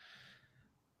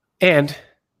 And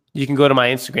you can go to my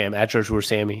Instagram at George Wur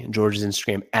Sammy and George's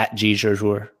Instagram at G George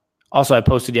Wur. Also, I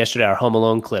posted yesterday our Home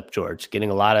Alone clip, George, getting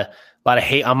a lot of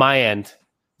hate on my end.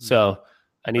 So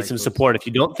I need some support. If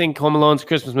you don't think Home Alone's a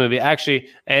Christmas movie, actually,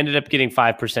 I ended up getting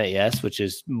 5% yes, which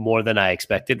is more than I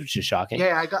expected, which is shocking.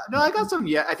 Yeah, I got some.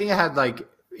 Yeah, I think I had like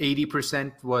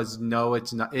 80% was no,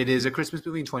 it's not. It is a Christmas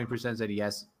movie, and 20% said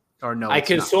yes or no. I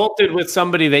consulted with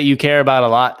somebody that you care about a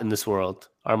lot in this world,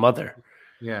 our mother.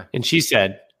 Yeah, and she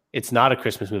said it's not a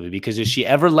Christmas movie because if she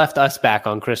ever left us back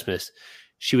on Christmas,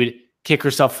 she would kick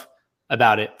herself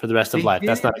about it for the rest of life.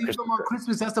 That's not a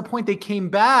Christmas. That's the point. They came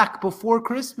back before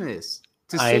Christmas.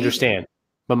 I understand.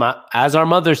 But as our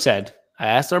mother said, I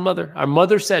asked our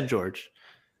mother said, George,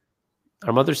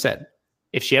 our mother said,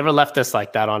 if she ever left us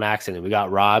like that on accident, we got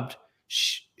robbed,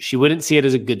 she wouldn't see it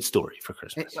as a good story for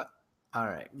Christmas. All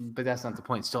right. But that's not the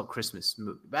point. It's still a Christmas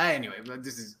movie. But anyway,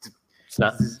 it's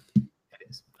not. It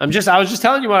is. I was just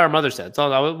telling you what our mother said.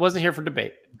 So I wasn't here for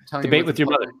debate. Debate with your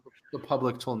mother. The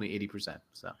public told me 80%.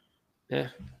 So yeah.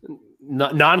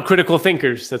 Non-critical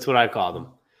thinkers. That's what I call them.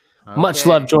 Okay. Much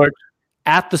love, George.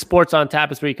 At the Sports on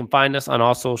Tap is where you can find us on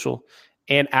all social,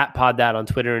 and at PodThat on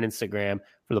Twitter and Instagram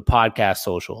for the podcast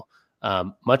social.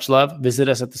 Much love. Visit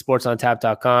us at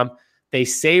thesportsontap.com. They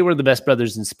say we're the best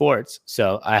brothers in sports,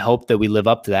 so I hope that we live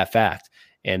up to that fact.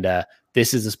 And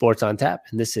this is the Sports on Tap,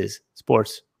 and this is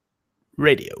Sports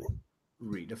Radio.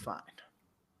 Redefined.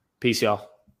 Peace,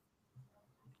 y'all.